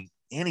that thing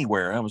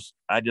anywhere.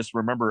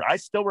 I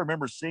still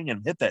remember seeing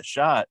him hit that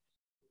shot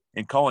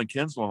and calling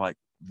Kinsler like,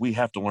 we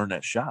have to learn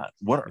that shot.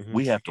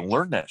 We have to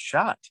learn that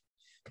shot.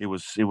 It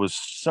was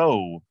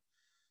so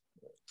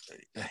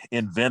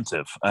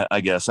inventive,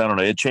 I guess. I don't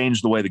know. It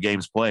changed the way the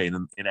game's played,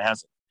 and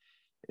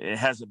it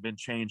hasn't been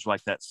changed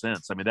like that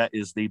since. I mean, that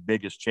is the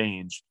biggest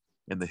change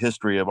in the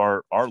history of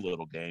our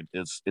little game.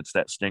 It's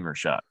that stinger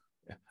shot.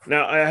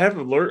 Now I've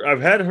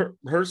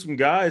heard some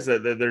guys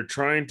that they're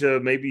trying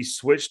to maybe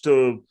switch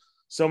to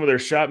some of their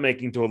shot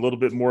making to a little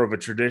bit more of a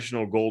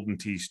traditional Golden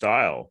Tee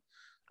style.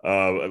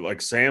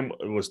 Like Sam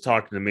was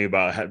talking to me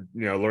about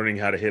learning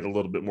how to hit a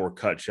little bit more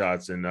cut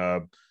shots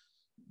and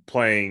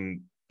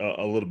playing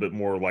a little bit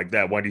more like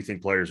that. Why do you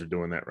think players are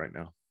doing that right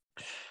now?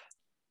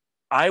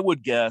 I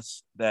would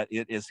guess that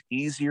it is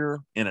easier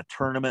in a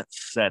tournament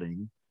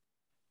setting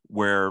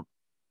where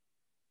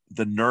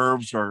the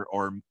nerves are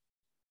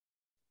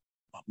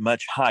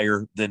much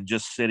higher than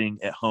just sitting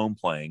at home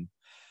playing,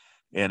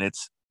 and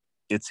it's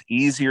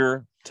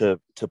easier to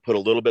put a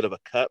little bit of a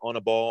cut on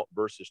a ball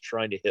versus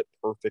trying to hit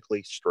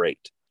perfectly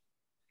straight.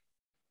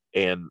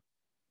 And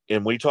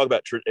when you talk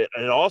about,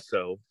 and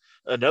also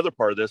another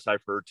part of this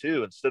I've heard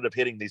too, instead of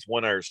hitting these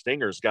 1-iron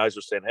stingers, guys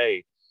are saying,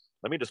 hey,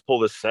 let me just pull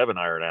this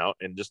 7-iron out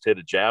and just hit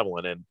a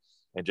javelin and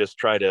just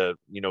try to,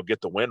 get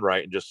the wind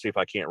right and just see if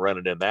I can't run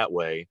it in that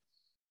way.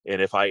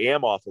 And if I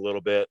am off a little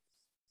bit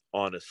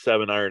on a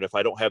 7-iron, if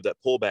I don't have that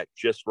pullback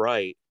just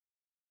right,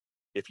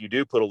 if you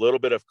do put a little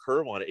bit of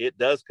curve on it, it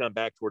does come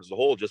back towards the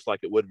hole just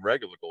like it would in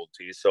regular Golden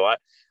Tees. So I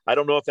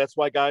don't know if that's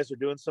why guys are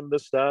doing some of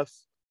this stuff.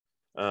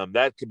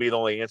 That could be the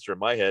only answer in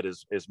my head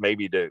is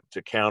maybe to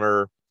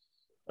counter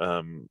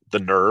the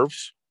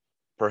nerves,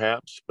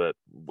 perhaps. But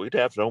we'd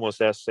have to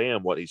almost ask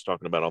Sam what he's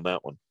talking about on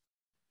that one.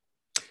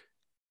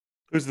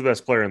 Who's the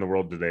best player in the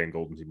world today in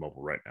Golden Tee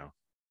Mobile right now?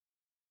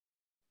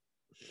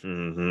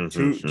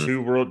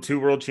 Two world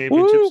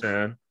championships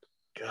in.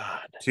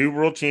 God. 2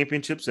 world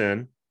championships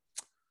in.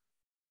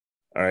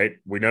 All right.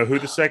 We know who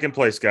the second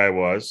place guy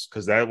was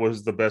because that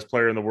was the best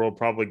player in the world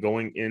probably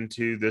going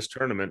into this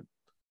tournament.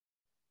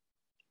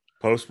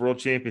 Post World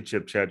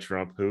Championship, Chad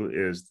Trump, who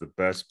is the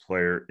best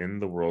player in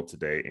the world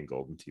today in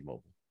Golden Tee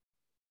Mobile?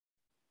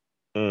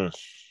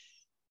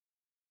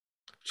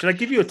 Should I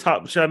give you a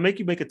top? Should I make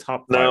you make a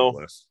top 5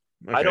 list?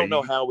 Okay. I don't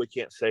know how we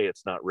can't say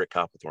it's not Rick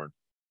Copperthorne.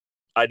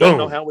 I don't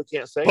know how we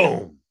can't say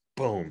it.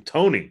 Boom.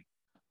 Tony.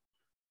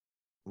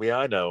 Yeah,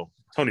 I know.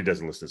 Tony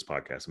doesn't listen to this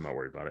podcast. I'm not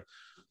worried about it.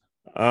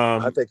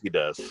 I think he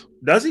does.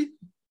 Does he?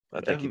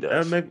 I think he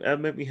does. That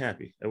made me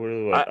happy.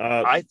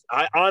 I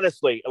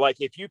honestly, like,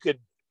 if you could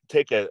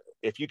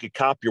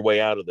cop your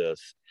way out of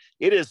this,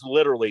 it is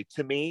literally,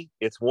 to me,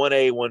 it's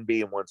 1A,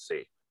 1B, and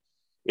 1C.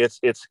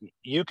 It's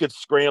you could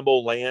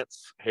scramble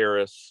Lance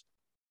Harris,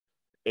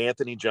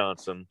 Anthony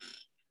Johnson,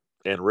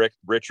 and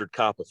Richard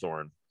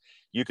Copperthorne.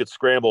 You could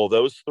scramble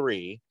those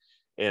 3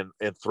 and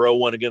throw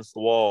one against the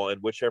wall,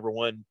 and whichever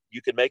one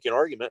you could make an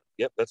argument.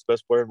 Yep, that's the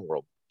best player in the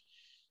world.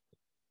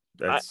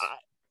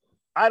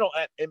 I don't,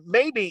 and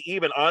maybe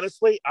even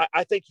honestly,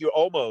 I think you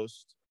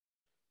almost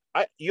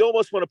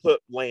want to put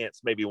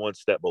Lance maybe one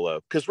step below,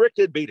 because Rick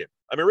did beat him.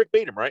 I mean, Rick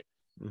beat him, right?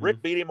 Mm-hmm.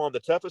 Rick beat him on the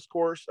toughest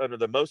course under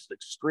the most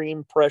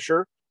extreme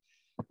pressure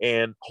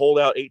and hold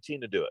out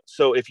 18 to do it.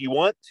 So if you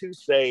want to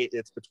say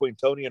it's between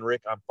Tony and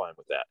Rick, I'm fine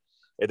with that.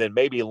 And then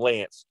maybe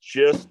Lance,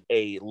 just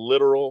a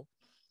literal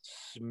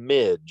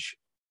smidge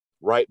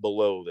right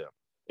below them.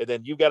 And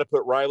then you've got to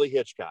put Riley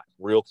Hitchcock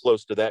real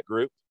close to that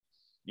group.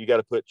 You got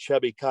to put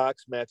Chubby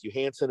Cox, Matthew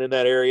Hansen in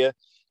that area.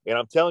 And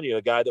I'm telling you,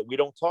 a guy that we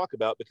don't talk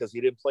about because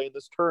he didn't play in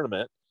this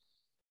tournament,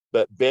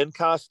 but Ben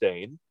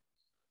Costain,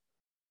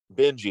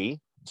 Benji,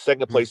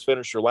 second place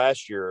finisher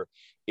last year,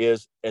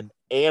 is an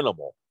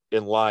animal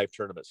in live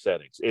tournament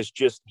settings. It's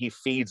just, he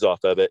feeds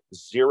off of it.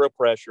 Zero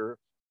pressure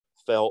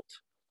felt.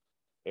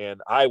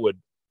 And I would,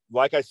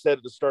 like I said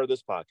at the start of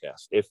this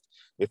podcast, if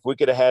we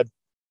could have had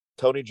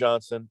Tony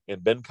Johnson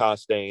and Ben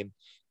Costain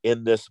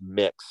in this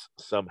mix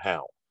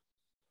somehow,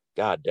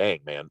 God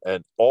dang, man,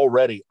 an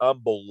already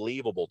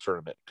unbelievable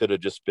tournament could have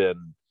just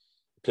been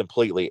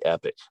completely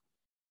epic.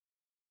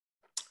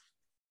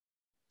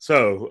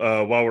 So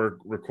while we're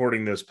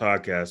recording this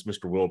podcast,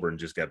 Mr. Wilburn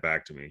just got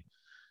back to me,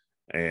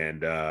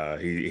 and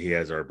he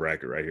has our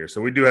bracket right here.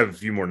 So we do have a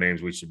few more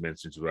names we should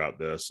mention throughout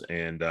this.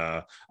 And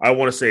I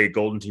want to say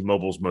Golden Tee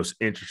Mobile's most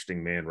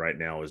interesting man right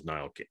now is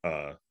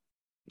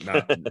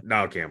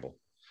Niall Campbell.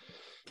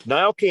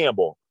 Niall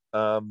Campbell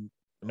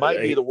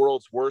might be the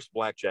world's worst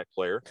blackjack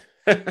player.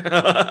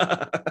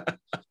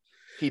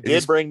 He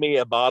did bring me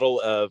a bottle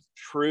of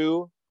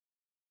true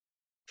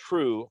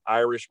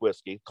Irish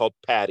whiskey called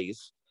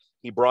Paddy's.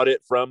 He brought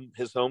it from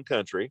his home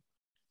country.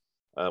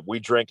 We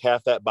drank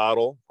half that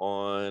bottle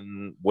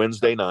on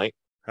Wednesday night.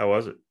 How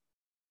was it?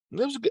 It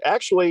was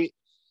actually,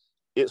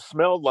 it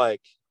smelled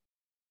like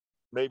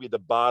maybe the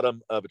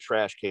bottom of a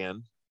trash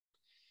can,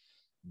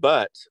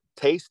 but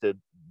tasted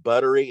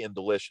buttery and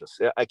delicious.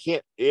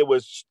 It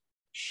was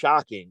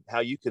shocking how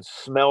you could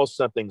smell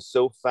something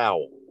so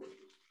foul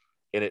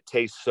and it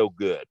tastes so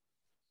good.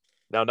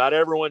 Now, not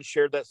everyone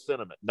shared that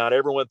sentiment. Not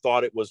everyone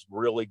thought it was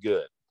really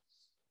good,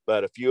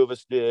 but a few of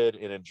us did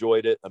and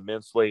enjoyed it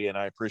immensely. And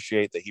I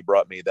appreciate that he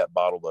brought me that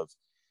bottle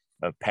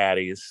of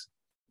Paddy's.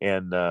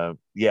 And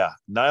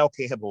Niall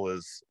Campbell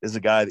is a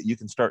guy that you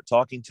can start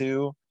talking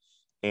to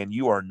and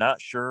you are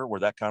not sure where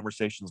that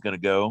conversation is going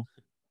to go,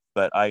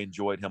 but I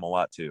enjoyed him a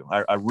lot too.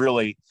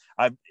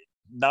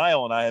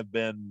 Niall and I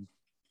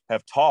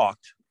have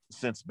talked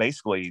since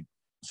COVID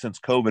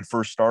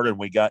first started.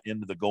 We got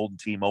into the Golden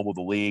T-Mobile,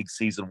 the league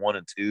season 1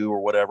 and 2 or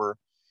whatever.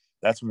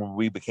 That's when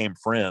we became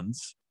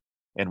friends,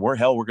 and we're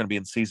going to be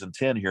in season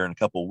 10 here in a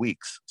couple of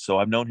weeks. So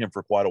I've known him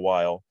for quite a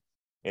while,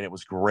 and it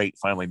was great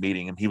finally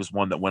meeting him. He was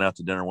one that went out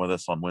to dinner with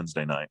us on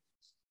Wednesday night.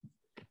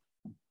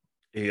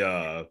 He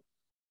was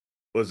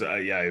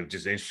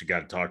just interesting.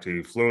 Got to talk to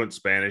you. Fluent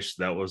Spanish.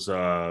 That was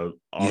awesome.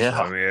 Yeah.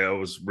 I mean, it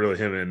was really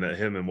him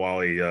and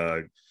Wally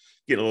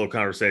getting a little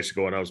conversation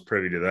going. I was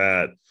privy to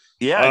that.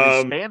 Yeah,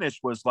 his Spanish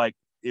was like,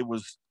 it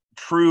was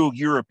true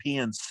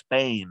European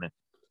Spanish,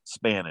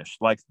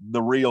 like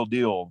the real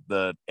deal,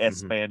 the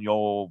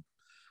Espanol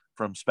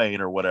from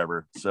Spain or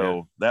whatever.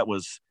 So that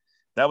was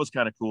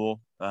kind of cool.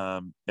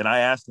 And I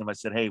asked him, I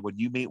said, hey, when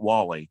you meet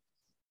Wally,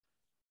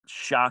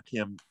 shock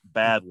him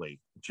badly.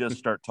 Just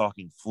start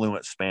talking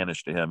fluent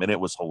Spanish to him. And it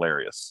was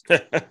hilarious.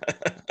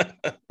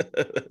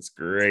 That's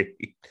great.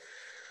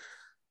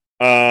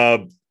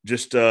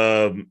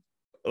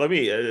 Let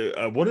me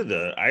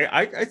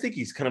I think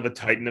he's kind of a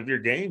titan of your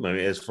game. I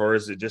mean, as far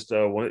as just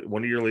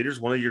one of your leaders,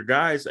 one of your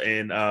guys,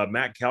 and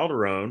Matt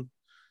Calderon,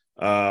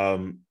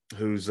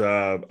 who's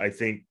I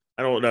think,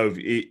 I don't know if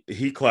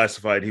he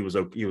classified he was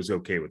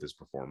okay with his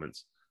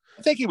performance.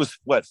 I think he was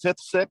what,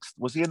 5th, 6th?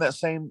 Was he in that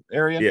same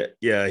area?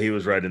 Yeah, he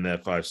was right in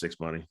that 5-6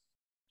 money.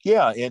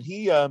 Yeah, and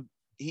he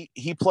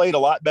played a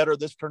lot better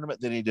this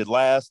tournament than he did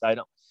last.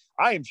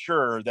 I am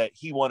sure that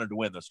he wanted to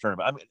win this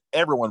tournament. I mean,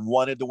 everyone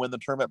wanted to win the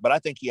tournament, but I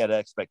think he had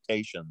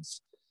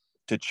expectations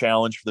to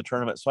challenge for the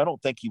tournament. So I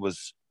don't think he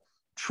was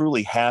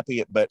truly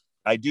happy. But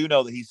I do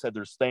know that he said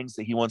there's things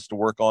that he wants to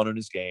work on in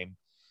his game.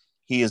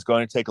 He is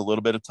going to take a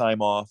little bit of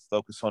time off,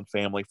 focus on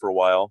family for a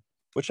while,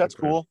 which that's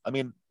cool. I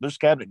mean, there's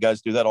cabinet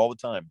guys do that all the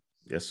time.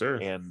 Yes, sir.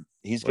 And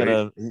he's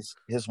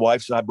his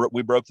wife's,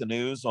 we broke the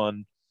news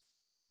on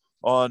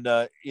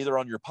either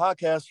on your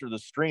podcast or the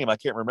stream. I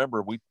can't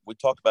remember. We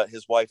talked about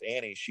his wife,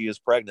 Annie. She is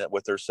pregnant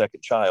with their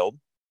 2nd child.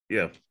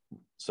 Yeah.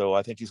 So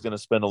I think he's going to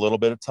spend a little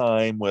bit of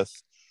time with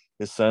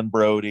his son,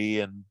 Brody,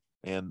 and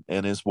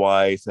his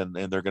wife, and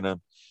they're going to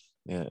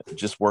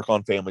just work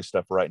on family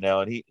stuff right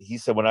now. And he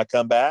said, when I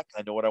come back,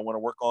 I know what I want to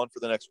work on for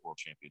the next World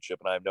Championship.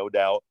 And I have no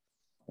doubt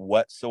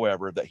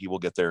whatsoever that he will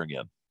get there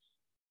again.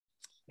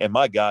 And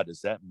my God,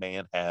 does that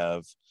man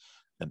have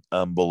an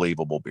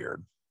unbelievable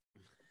beard.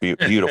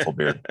 Beautiful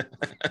beard.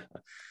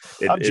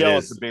 I'm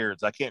jealous of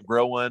beards. I can't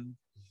grow one.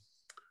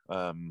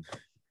 And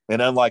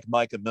unlike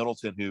Micah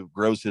Middleton, who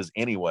grows his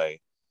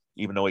anyway,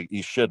 even though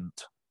he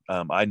shouldn't,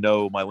 I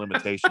know my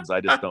limitations.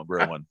 I just don't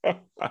grow one.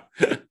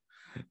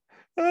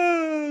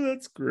 Oh,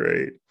 that's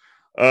great.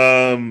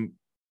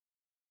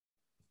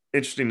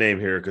 Interesting name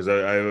here, because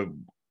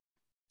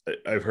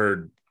I've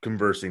heard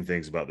conversing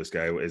things about this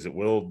guy. Is it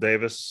Will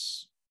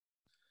Davis?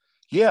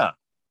 Yeah.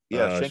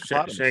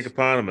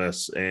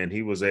 Shankopotamus, and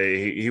he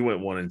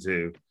went 1 and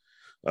 2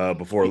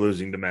 before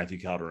losing to Matthew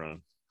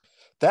Calderon.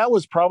 That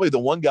was probably the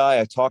one guy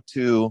I talked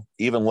to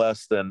even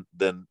less than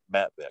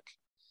Matt Vick.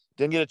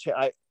 Didn't get a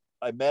chance.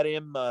 I met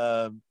him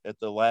at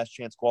the last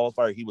chance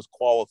qualifier. He was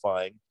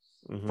qualifying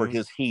for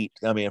his heat.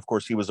 I mean, of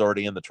course, he was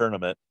already in the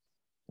tournament.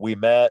 We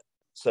met,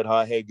 said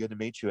hi, hey, good to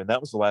meet you, and that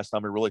was the last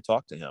time I really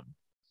talked to him.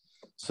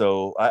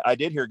 So I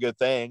did hear good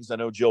things. I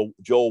know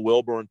Joel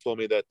Wilburn told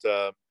me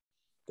that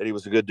he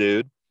was a good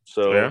dude.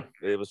 So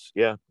it was,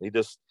 he had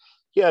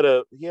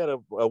a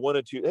 1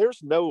 and 2.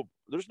 There's no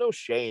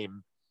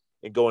shame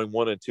in going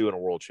 1 and 2 in a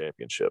world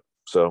championship.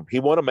 So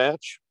he won a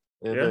match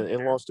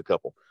and lost a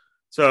couple.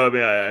 So, I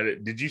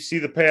mean, did you see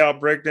the payout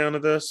breakdown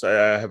of this?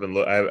 I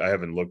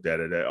haven't looked at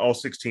it. All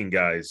 16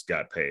 guys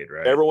got paid,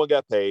 right? Everyone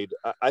got paid.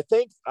 I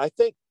think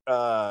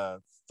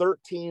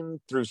 13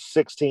 through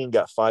 16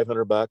 got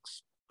 $500.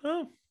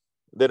 Oh.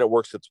 Then it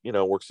works its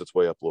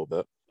way up a little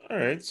bit. All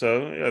right,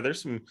 so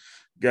there's some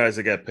guys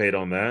that got paid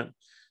on that.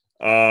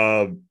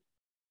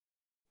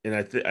 And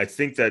I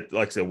think that,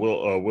 like I said,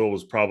 Will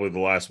was probably the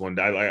last one.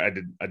 I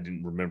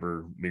didn't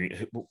remember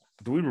meeting.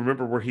 Do we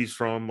remember where he's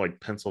from?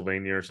 Like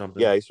Pennsylvania or something?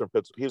 Yeah, he's from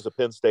He was a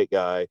Penn State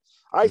guy.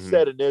 I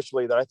said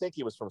initially that I think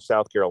he was from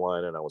South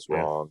Carolina, and I was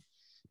wrong.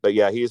 But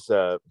yeah, he's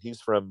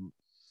from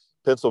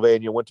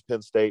Pennsylvania. Went to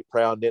Penn State.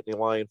 Proud Nittany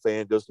Lion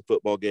fan. Goes to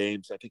football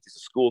games. I think he's a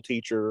school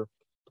teacher.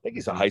 I think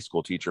he's a high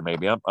school teacher.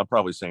 Maybe I'm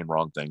probably saying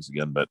wrong things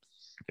again, but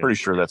pretty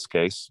sure that's the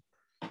case.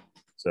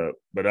 So,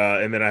 but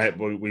and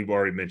then we've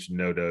already mentioned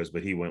Nodos,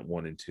 but he went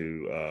 1 and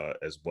 2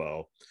 as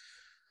well.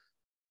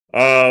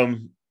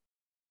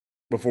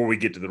 Before we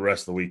get to the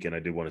rest of the weekend, I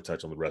do want to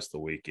touch on the rest of the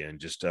weekend.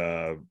 Just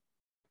Golden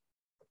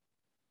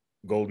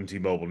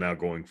T-Mobile now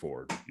going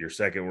forward. Your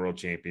second World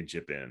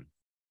Championship in.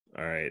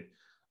 All right.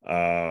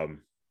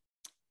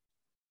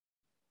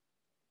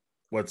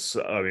 What's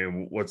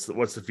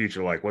the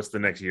future like? What's the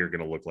next year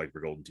going to look like for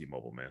Golden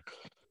T-Mobile, man?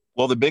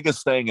 Well, the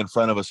biggest thing in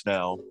front of us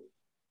now,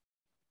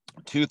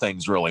 two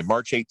things really.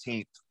 March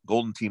 18th,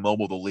 Golden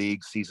T-Mobile, the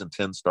league season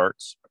 10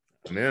 starts.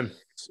 Man.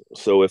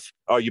 So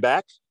are you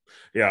back?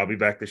 Yeah, I'll be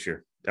back this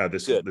year.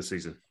 This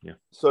season. Yeah.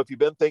 So if you've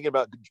been thinking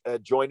about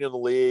joining the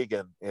league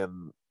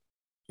and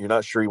you're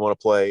not sure you want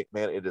to play,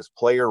 man, it is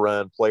player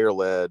run, player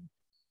led.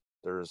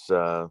 There's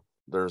a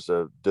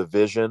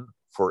division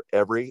for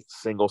every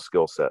single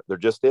skill set. There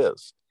just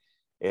is.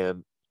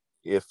 And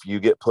if you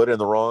get put in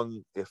the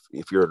wrong,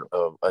 if you're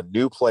a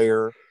new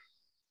player,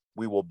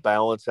 we will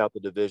balance out the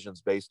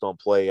divisions based on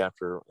play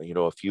after,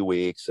 a few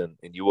weeks, and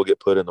you will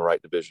get put in the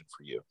right division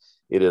for you.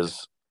 It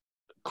is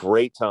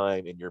great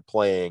time, and you're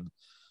playing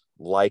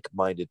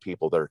like-minded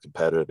people that are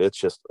competitive.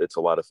 It's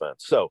a lot of fun.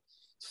 So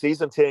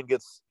season 10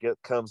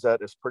 comes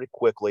at us pretty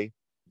quickly.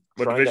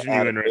 What division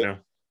are you in right now?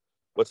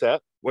 What's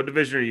that? What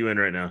division are you in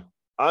right now?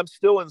 I'm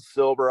still in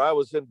silver. I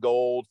was in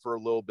gold for a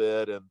little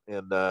bit and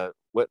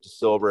went to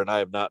silver, and I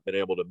have not been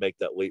able to make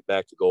that leap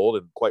back to gold.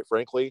 And quite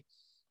frankly,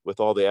 with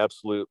all the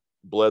absolute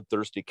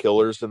bloodthirsty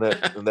killers in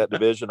that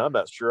division, I'm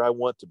not sure I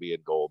want to be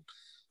in gold,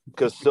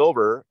 because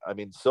silver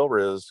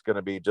is going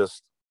to be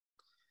just,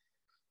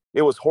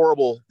 it was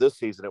horrible this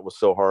season. It was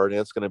so hard, and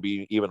it's going to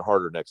be even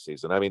harder next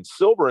season. I mean,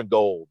 silver and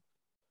gold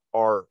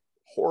are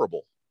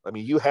horrible. I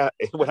mean,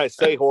 when I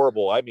say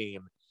horrible, I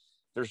mean,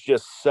 there's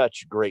just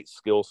such great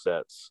skill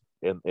sets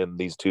in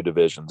these two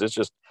divisions.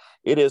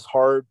 It is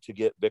hard to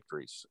get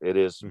victories. It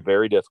is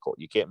very difficult.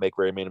 You can't make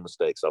very many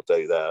mistakes. I'll tell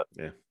you that.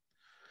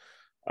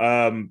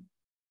 Yeah.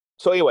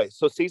 So anyway,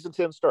 season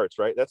 10 starts,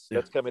 right? That's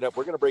coming up.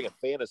 We're going to bring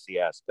a fantasy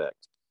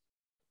aspect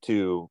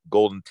to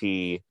Golden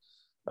T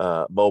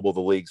Mobile,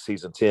 the league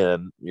season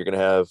 10. You're going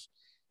to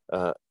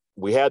have,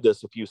 we had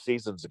this a few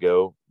seasons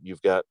ago.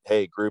 You've got,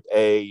 hey, group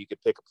A, you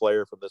could pick a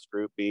player from this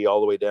group B all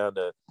the way down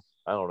to,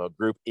 I don't know,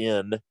 group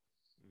N,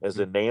 as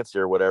in Nancy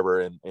or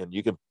whatever. And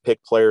you can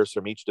pick players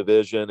from each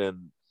division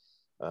and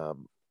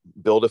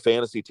build a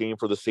fantasy team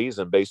for the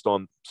season based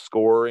on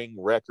scoring,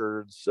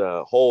 records,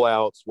 hole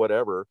outs,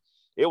 whatever.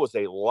 It was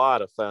a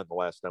lot of fun the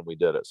last time we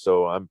did it.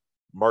 So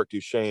Mark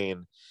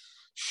Duchesne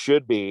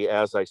should be,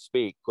 as I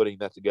speak, putting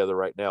that together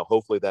right now.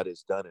 Hopefully that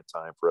is done in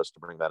time for us to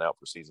bring that out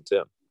for season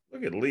 10.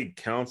 Look at League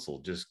Council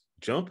just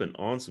jumping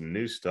on some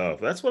new stuff.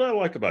 That's what I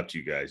like about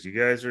you guys. You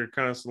guys are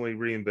constantly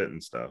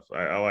reinventing stuff.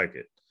 I like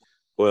it.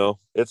 Well,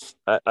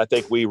 I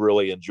think we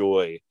really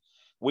enjoy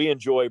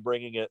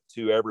bringing it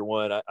to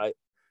everyone. I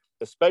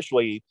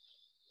especially,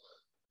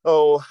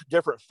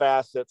 different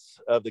facets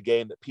of the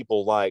game that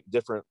people like,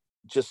 different,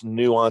 just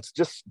nuance,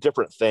 just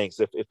different things.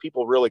 If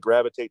people really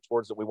gravitate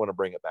towards it, we want to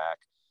bring it back.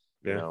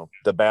 Yeah.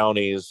 The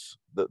bounties,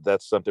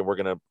 that's something we're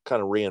going to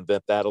kind of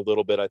reinvent that a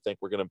little bit. I think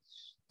we're going to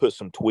put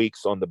some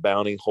tweaks on the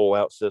bounty hole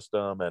out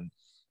system, and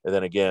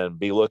then again,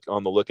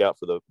 on the lookout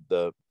for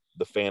the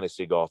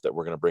fantasy golf that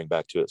we're going to bring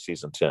back to it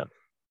season 10.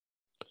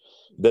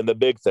 Then the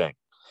big thing,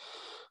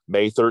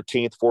 May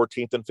 13th,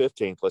 14th, and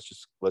 15th.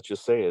 Let's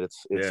just say it.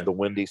 It's the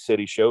Windy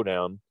City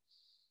Showdown,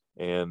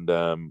 and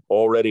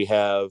already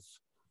have,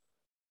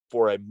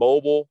 for a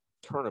mobile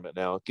tournament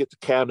now. Get the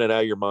cabinet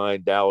out of your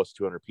mind. Dallas,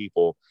 200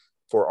 people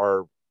for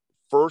our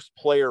first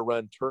player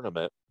run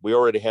tournament. We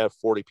already have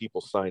 40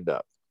 people signed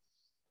up.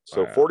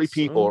 So 40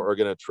 people are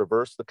going to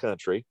traverse the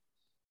country,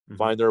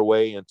 find their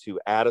way into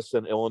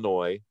Addison,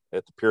 Illinois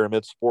at the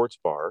Pyramid Sports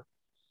Bar.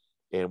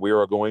 And we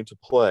are going to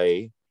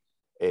play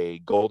a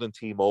Golden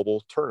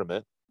T-Mobile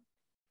tournament.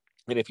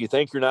 And if you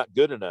think you're not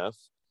good enough,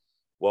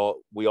 well,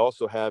 we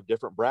also have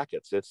different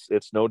brackets.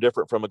 It's no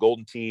different from a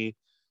Golden T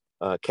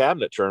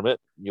cabinet tournament.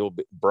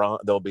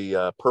 There'll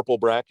be purple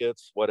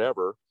brackets,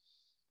 whatever.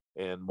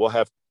 And we'll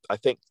have, I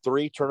think,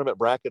 3 tournament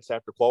brackets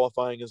after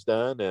qualifying is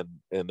done.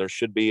 And there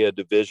should be a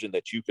division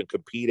that you can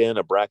compete in,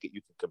 a bracket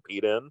you can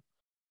compete in.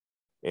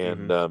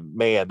 And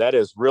man, that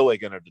is really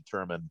going to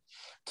determine,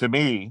 to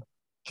me,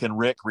 can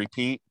Rick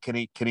repeat? Can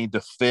he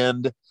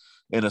defend,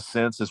 in a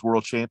sense, his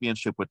world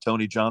championship with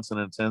Tony Johnson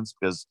in a sense?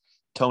 Because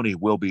Tony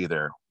will be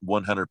there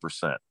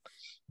 100%.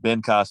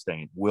 Ben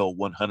Costain will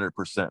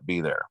 100% be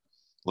there.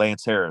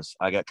 Lance Harris,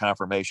 I got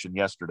confirmation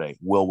yesterday,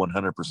 will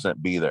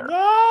 100% be there.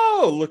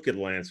 Oh, look at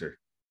Lancer.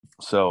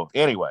 So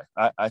anyway,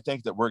 I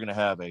think that we're going to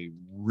have a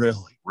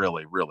really,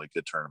 really, really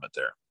good tournament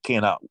there.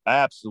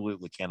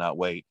 Absolutely cannot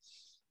wait.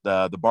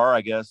 The bar,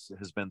 I guess,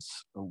 has been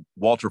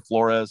Walter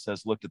Flores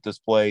has looked at this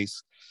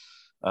place.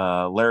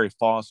 Larry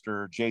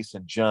Foster,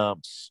 Jason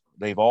Jumps,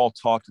 they've all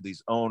talked to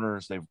these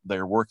owners.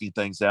 They're working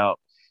things out,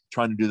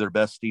 trying to do their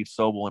best Steve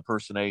Sobel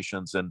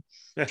impersonations and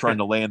trying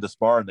to land this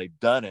bar, and they've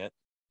done it.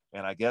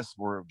 And I guess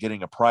we're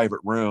getting a private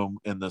room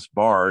in this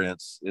bar, and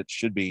it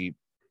should be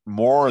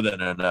more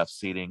than enough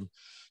seating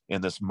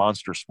in this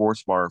monster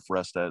sports bar for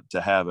us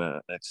to have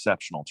an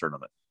exceptional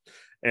tournament.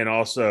 And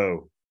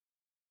also,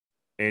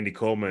 Andy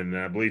Coleman,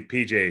 I believe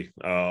PJ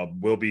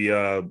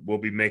will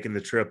be making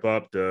the trip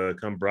up to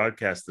come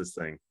broadcast this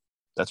thing.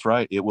 That's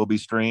right. It will be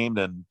streamed,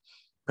 and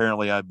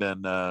apparently I've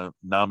been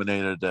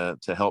nominated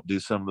to help do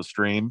some of the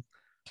stream.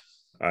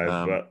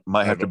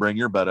 Might have to bring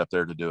your butt up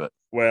there to do it.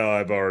 Well,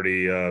 I've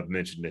already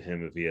mentioned to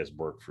him if he has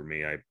work for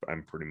me,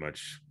 I'm pretty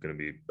much going to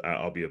be.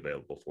 I'll be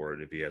available for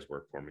it if he has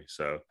work for me.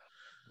 So,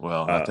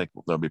 well, I think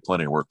there'll be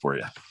plenty of work for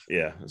you.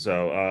 Yeah.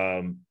 So,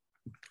 I'm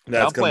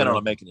planning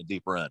on making a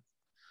deep run.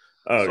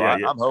 Oh, so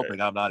I'm hoping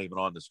I'm not even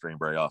on the stream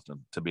very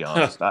often, to be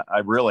honest.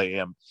 I really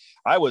am.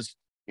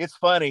 It's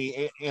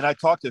funny. And I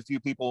talked to a few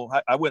people.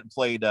 I went and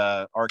played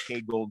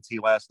Arcade Golden Tee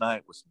last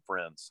night with some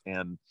friends.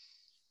 And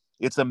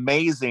it's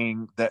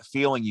amazing that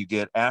feeling you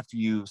get after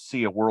you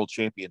see a world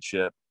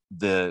championship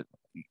that,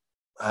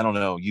 I don't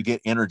know, you get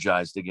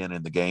energized again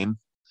in the game.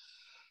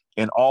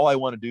 And all I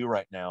want to do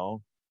right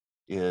now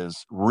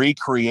is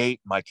recreate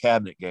my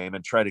cabinet game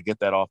and try to get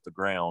that off the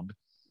ground.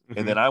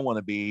 And then I want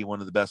to be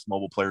one of the best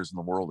mobile players in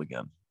the world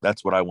again.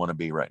 That's what I want to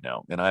be right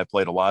now. And I've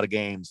played a lot of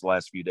games the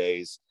last few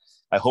days.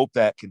 I hope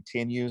that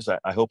continues.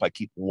 I hope I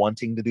keep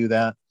wanting to do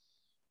that.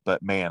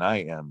 But man,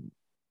 I am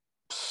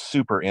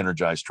super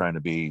energized trying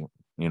to be,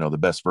 the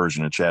best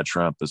version of Chad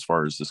Trump as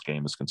far as this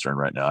game is concerned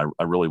right now.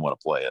 I really want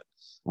to play it.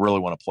 Really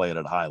want to play it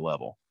at a high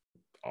level.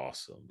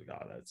 Awesome.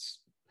 God, that's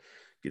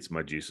gets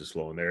my juices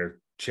flowing there.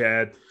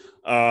 Chad,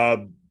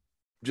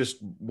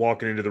 just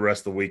walking into the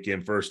rest of the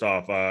weekend, first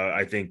off,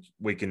 I think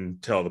we can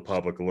tell the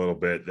public a little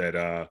bit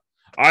that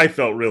I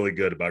felt really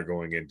good about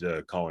going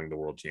into calling the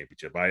World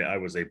Championship. I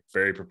was a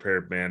very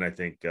prepared man. I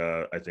think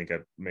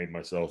I've made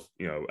myself,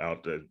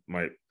 out to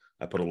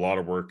I put a lot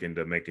of work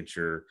into making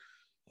sure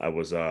I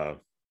was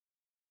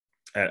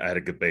I had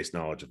a good base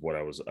knowledge of what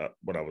I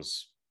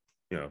was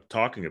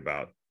talking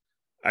about.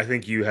 I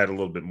think you had a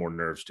little bit more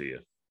nerves to you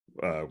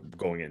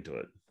going into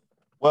it.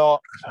 Well,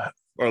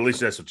 or at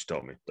least that's what you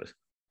told me. But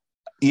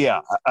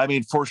yeah, I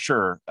mean, for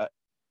sure. I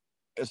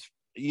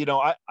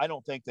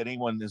don't think that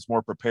anyone is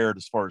more prepared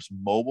as far as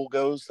mobile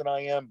goes than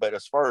I am. But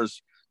as far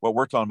as what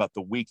we're talking about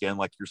the weekend,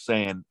 like you're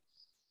saying,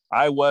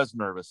 I was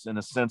nervous in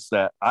a sense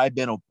that I've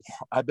been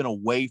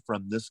away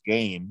from this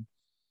game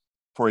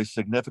for a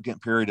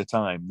significant period of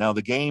time. Now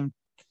the game,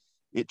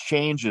 it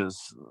changes.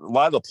 A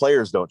lot of the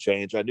players don't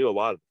change. I knew a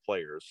lot of the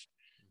players.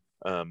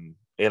 And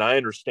I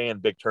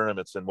understand big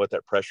tournaments and what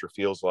that pressure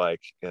feels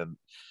like. And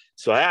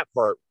so that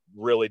part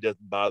really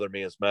doesn't bother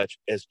me as much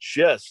as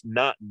just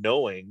not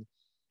knowing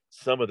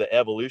some of the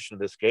evolution of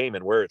this game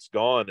and where it's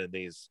gone and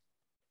these,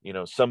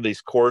 some of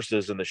these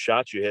courses and the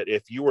shots you hit.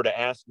 If you were to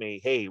ask me,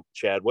 hey,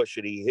 Chad, what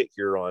should he hit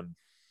here on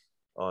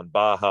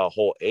Baja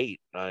hole 8?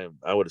 I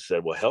would have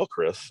said, well, hell,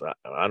 Chris,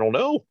 I don't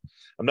know.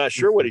 I'm not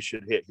sure what he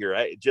should hit here.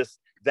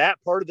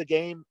 That part of the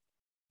game,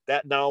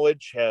 that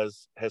knowledge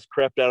has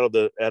crept out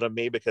of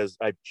me because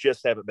I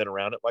just haven't been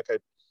around it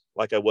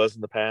like I was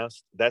in the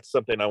past. That's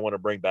something I want to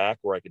bring back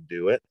where I can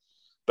do it.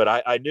 But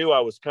I knew I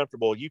was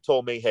comfortable. You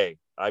told me, hey,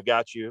 I've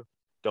got you.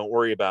 Don't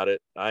worry about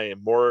it. I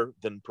am more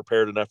than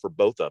prepared enough for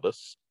both of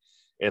us.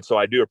 And so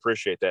I do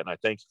appreciate that. And I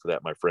thank you for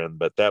that, my friend.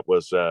 But that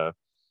was a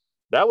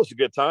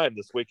good time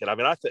this weekend. I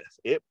mean, I think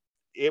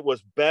it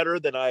was better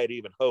than I had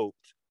even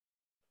hoped.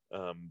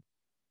 And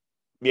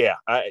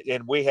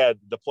we had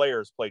the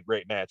players played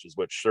great matches,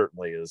 which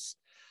certainly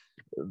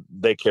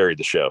they carried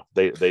the show.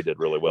 They did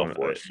really well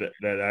for us.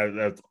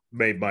 That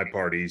made my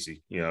part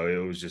easy.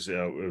 It was just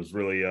it was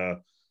really a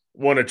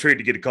treat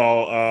to get a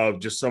call of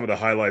just some of the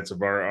highlights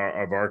of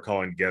our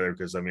calling together.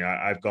 Because I mean,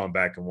 I've gone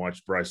back and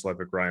watched Bryce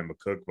Lepick, Ryan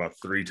McCook about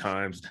 3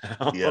 times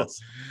now. Yes.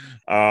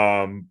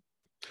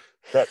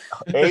 That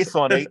ace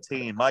on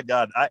 18, my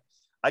God,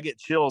 I get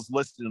chills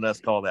listening to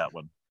us call that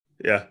one.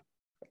 Yeah.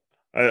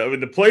 I mean,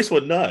 the place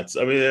went nuts.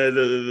 I mean,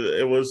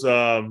 it was,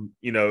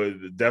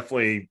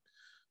 definitely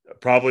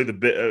probably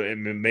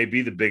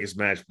maybe the biggest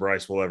match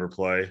Bryce will ever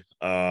play.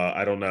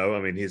 I don't know.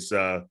 I mean, he's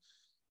got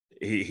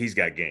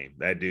game.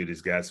 That dude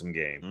has got some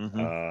game.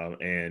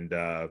 Mm-hmm.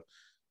 And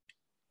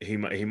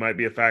he might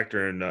be a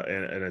factor in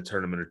a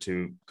tournament or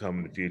two come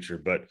in the future.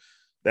 But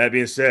that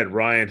being said,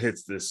 Ryan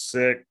hits this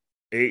sick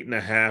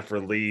 8.5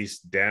 release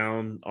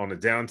down on a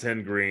down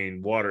 10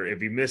 green water. If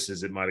he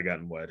misses, it might have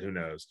gotten wet. Who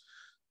knows?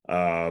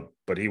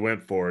 But he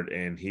went for it,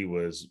 and he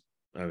was,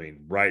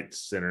 right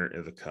center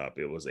of the cup.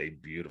 It was a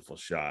beautiful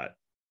shot.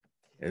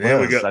 And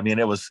then we go. I mean,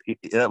 it was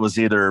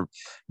either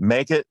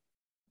make it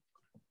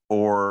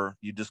or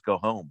you just go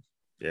home.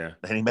 Yeah.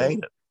 And he made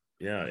it.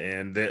 Yeah,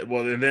 and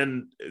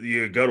then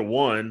you go to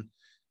one,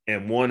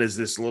 and one is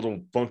this little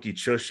funky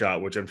chush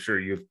shot, which I'm sure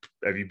you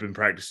been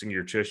practicing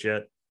your chush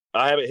yet?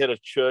 I haven't hit a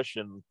chush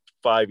in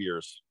 5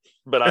 years,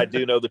 but I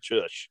do know the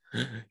chush.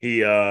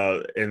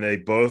 And they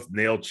both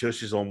nailed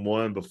chushes on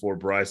one before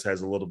Bryce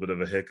has a little bit of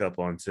a hiccup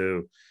on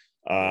two.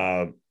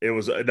 It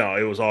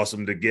was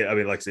awesome to get. I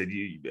mean, like I said,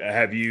 you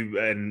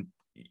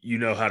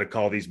know how to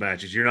call these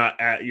matches. You're not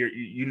at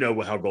you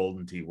know how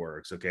Golden Tee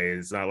works. Okay,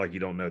 it's not like you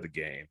don't know the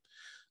game.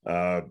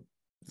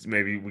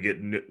 Maybe we get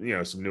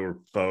some newer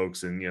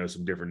folks and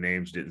some different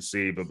names you didn't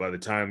see, but by the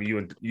time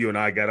you and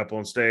I got up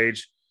on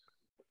stage,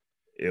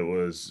 it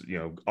was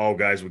all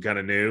guys we kind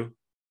of knew,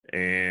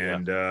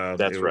 and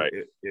that's right.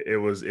 It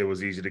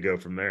was easy to go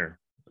from there.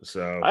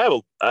 So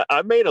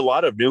I made a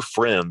lot of new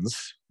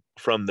friends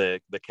from the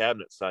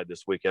cabinet side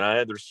this week, and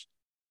I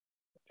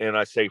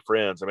say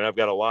friends. I mean, I've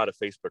got a lot of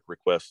Facebook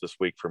requests this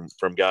week from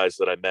guys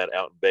that I met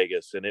out in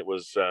Vegas, and it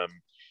was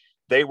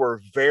they were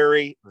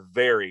very,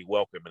 very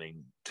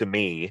welcoming to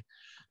me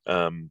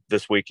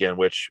this weekend,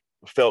 which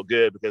felt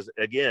good because,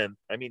 again,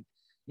 I mean,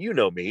 you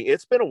know me,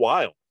 it's been a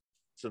while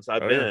since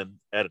I've been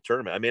at a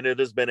tournament. I mean, it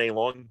has been a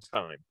long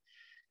time.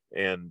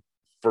 And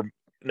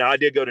now I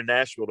did go to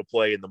Nashville to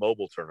play in the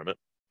mobile tournament,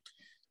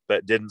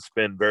 but didn't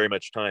spend very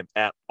much time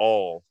at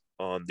all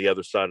on the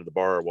other side of the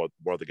bar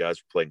while the guys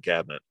were playing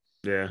cabinet.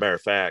 Yeah. Matter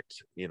of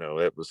fact,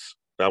 I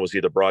was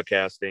either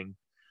broadcasting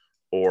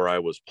or I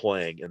was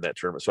playing in that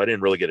tournament. So I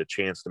didn't really get a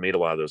chance to meet a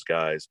lot of those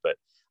guys, but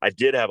I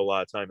did have a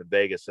lot of time in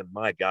Vegas, and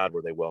my God,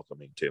 were they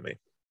welcoming to me.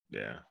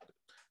 Yeah.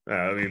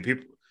 I mean,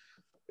 people,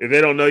 if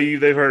they don't know you,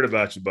 they've heard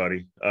about you,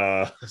 buddy.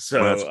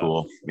 So that's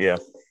cool. Yeah.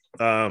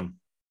 A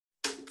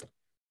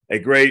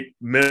great,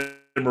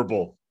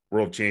 memorable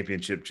world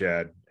championship,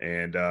 Chad,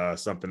 and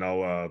something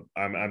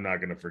I'm not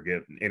going to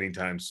forget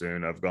anytime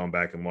soon. I've gone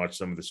back and watched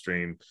some of the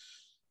stream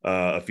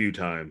a few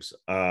times.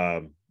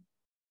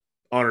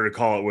 Honored to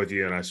call it with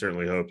you, and I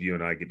certainly hope you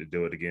and I get to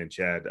do it again.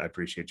 Chad, I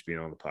appreciate you being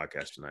on the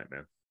podcast tonight,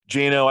 man.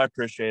 Gino, I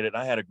appreciate it.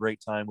 I had a great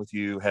time with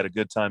you, had a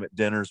good time at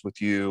dinners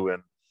with you,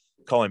 and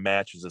calling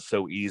matches is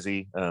so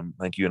easy. I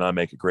think you and I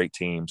make a great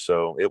team.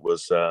 So it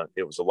was a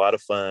lot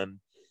of fun.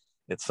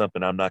 It's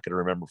something I'm not going to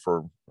remember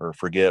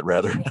forget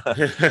rather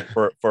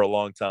for a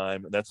long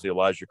time. That's the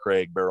Elijah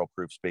Craig barrel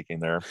proof speaking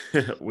there.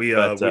 We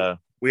have to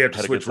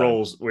switch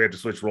roles. We have to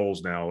switch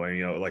roles now.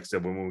 And, like I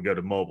said, when we go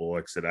to mobile,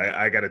 like I said,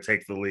 I got to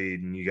take the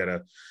lead, and you got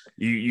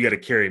to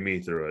carry me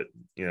through it.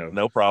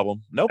 No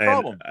problem. No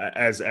problem.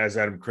 As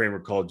Adam Kramer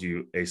called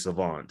you, a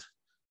savant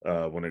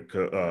when it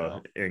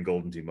in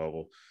Golden Tee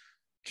Mobile.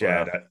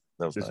 Chad, that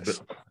was nice.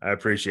 I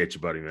appreciate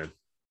you, buddy, man.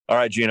 All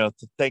right, Gino.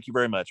 Thank you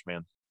very much,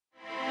 man.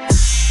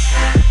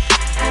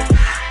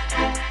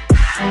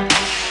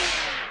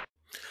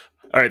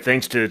 All right,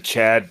 thanks to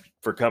Chad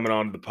for coming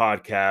on to the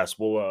podcast.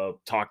 We'll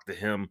talk to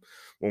him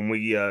when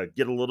we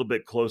get a little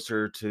bit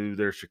closer to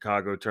their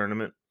Chicago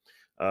tournament.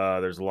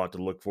 There's a lot to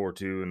look forward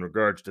to in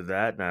regards to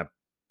that, and I'm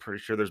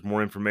pretty sure there's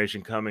more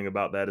information coming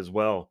about that as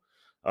well,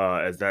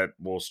 as that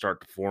will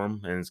start to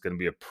form, and it's going to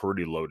be a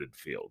pretty loaded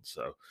field.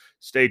 So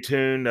stay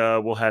tuned.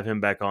 We'll have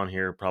him back on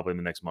here probably in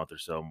the next month or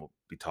so, and we'll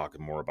be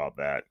talking more about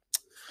that.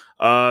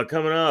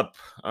 Coming up,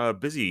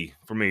 busy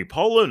for me,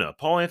 Paul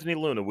Anthony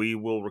Luna. We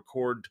will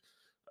record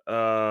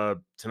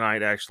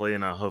tonight, actually,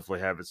 and I'll hopefully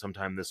have it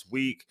sometime this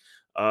week.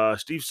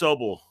 Steve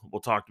Sobel will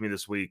talk to me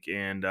this week,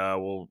 and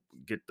we'll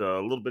get a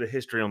little bit of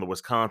history on the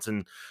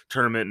Wisconsin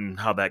tournament and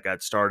how that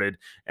got started.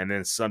 And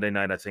then Sunday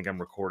night, I think I'm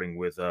recording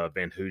with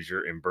Van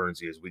Hoosier and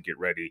Bernsey as we get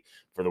ready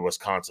for the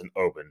Wisconsin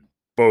Open.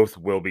 Both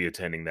will be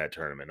attending that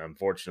tournament.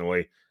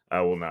 Unfortunately,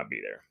 I will not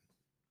be there.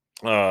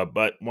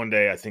 But one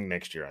day, I think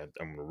next year,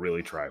 I'm going to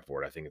really try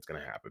for it. I think it's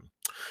going to happen.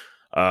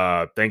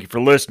 Thank you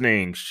for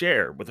listening.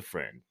 Share with a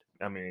friend.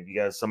 I mean, if you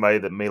got somebody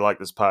that may like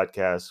this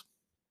podcast,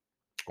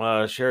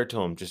 share it to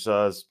them. Just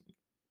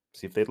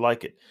see if they'd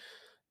like it.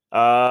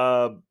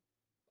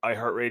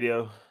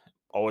 iHeartRadio,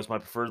 always my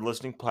preferred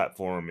listening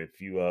platform.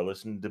 If you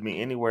listen to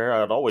me anywhere,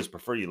 I'd always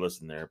prefer you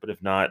listen there. But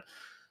if not,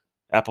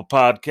 Apple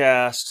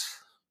Podcasts,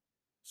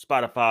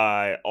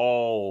 Spotify,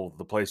 all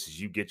the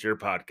places you get your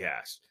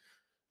podcasts,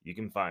 you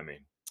can find me.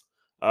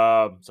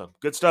 So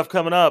good stuff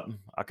coming up.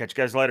 I'll catch you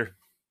guys later.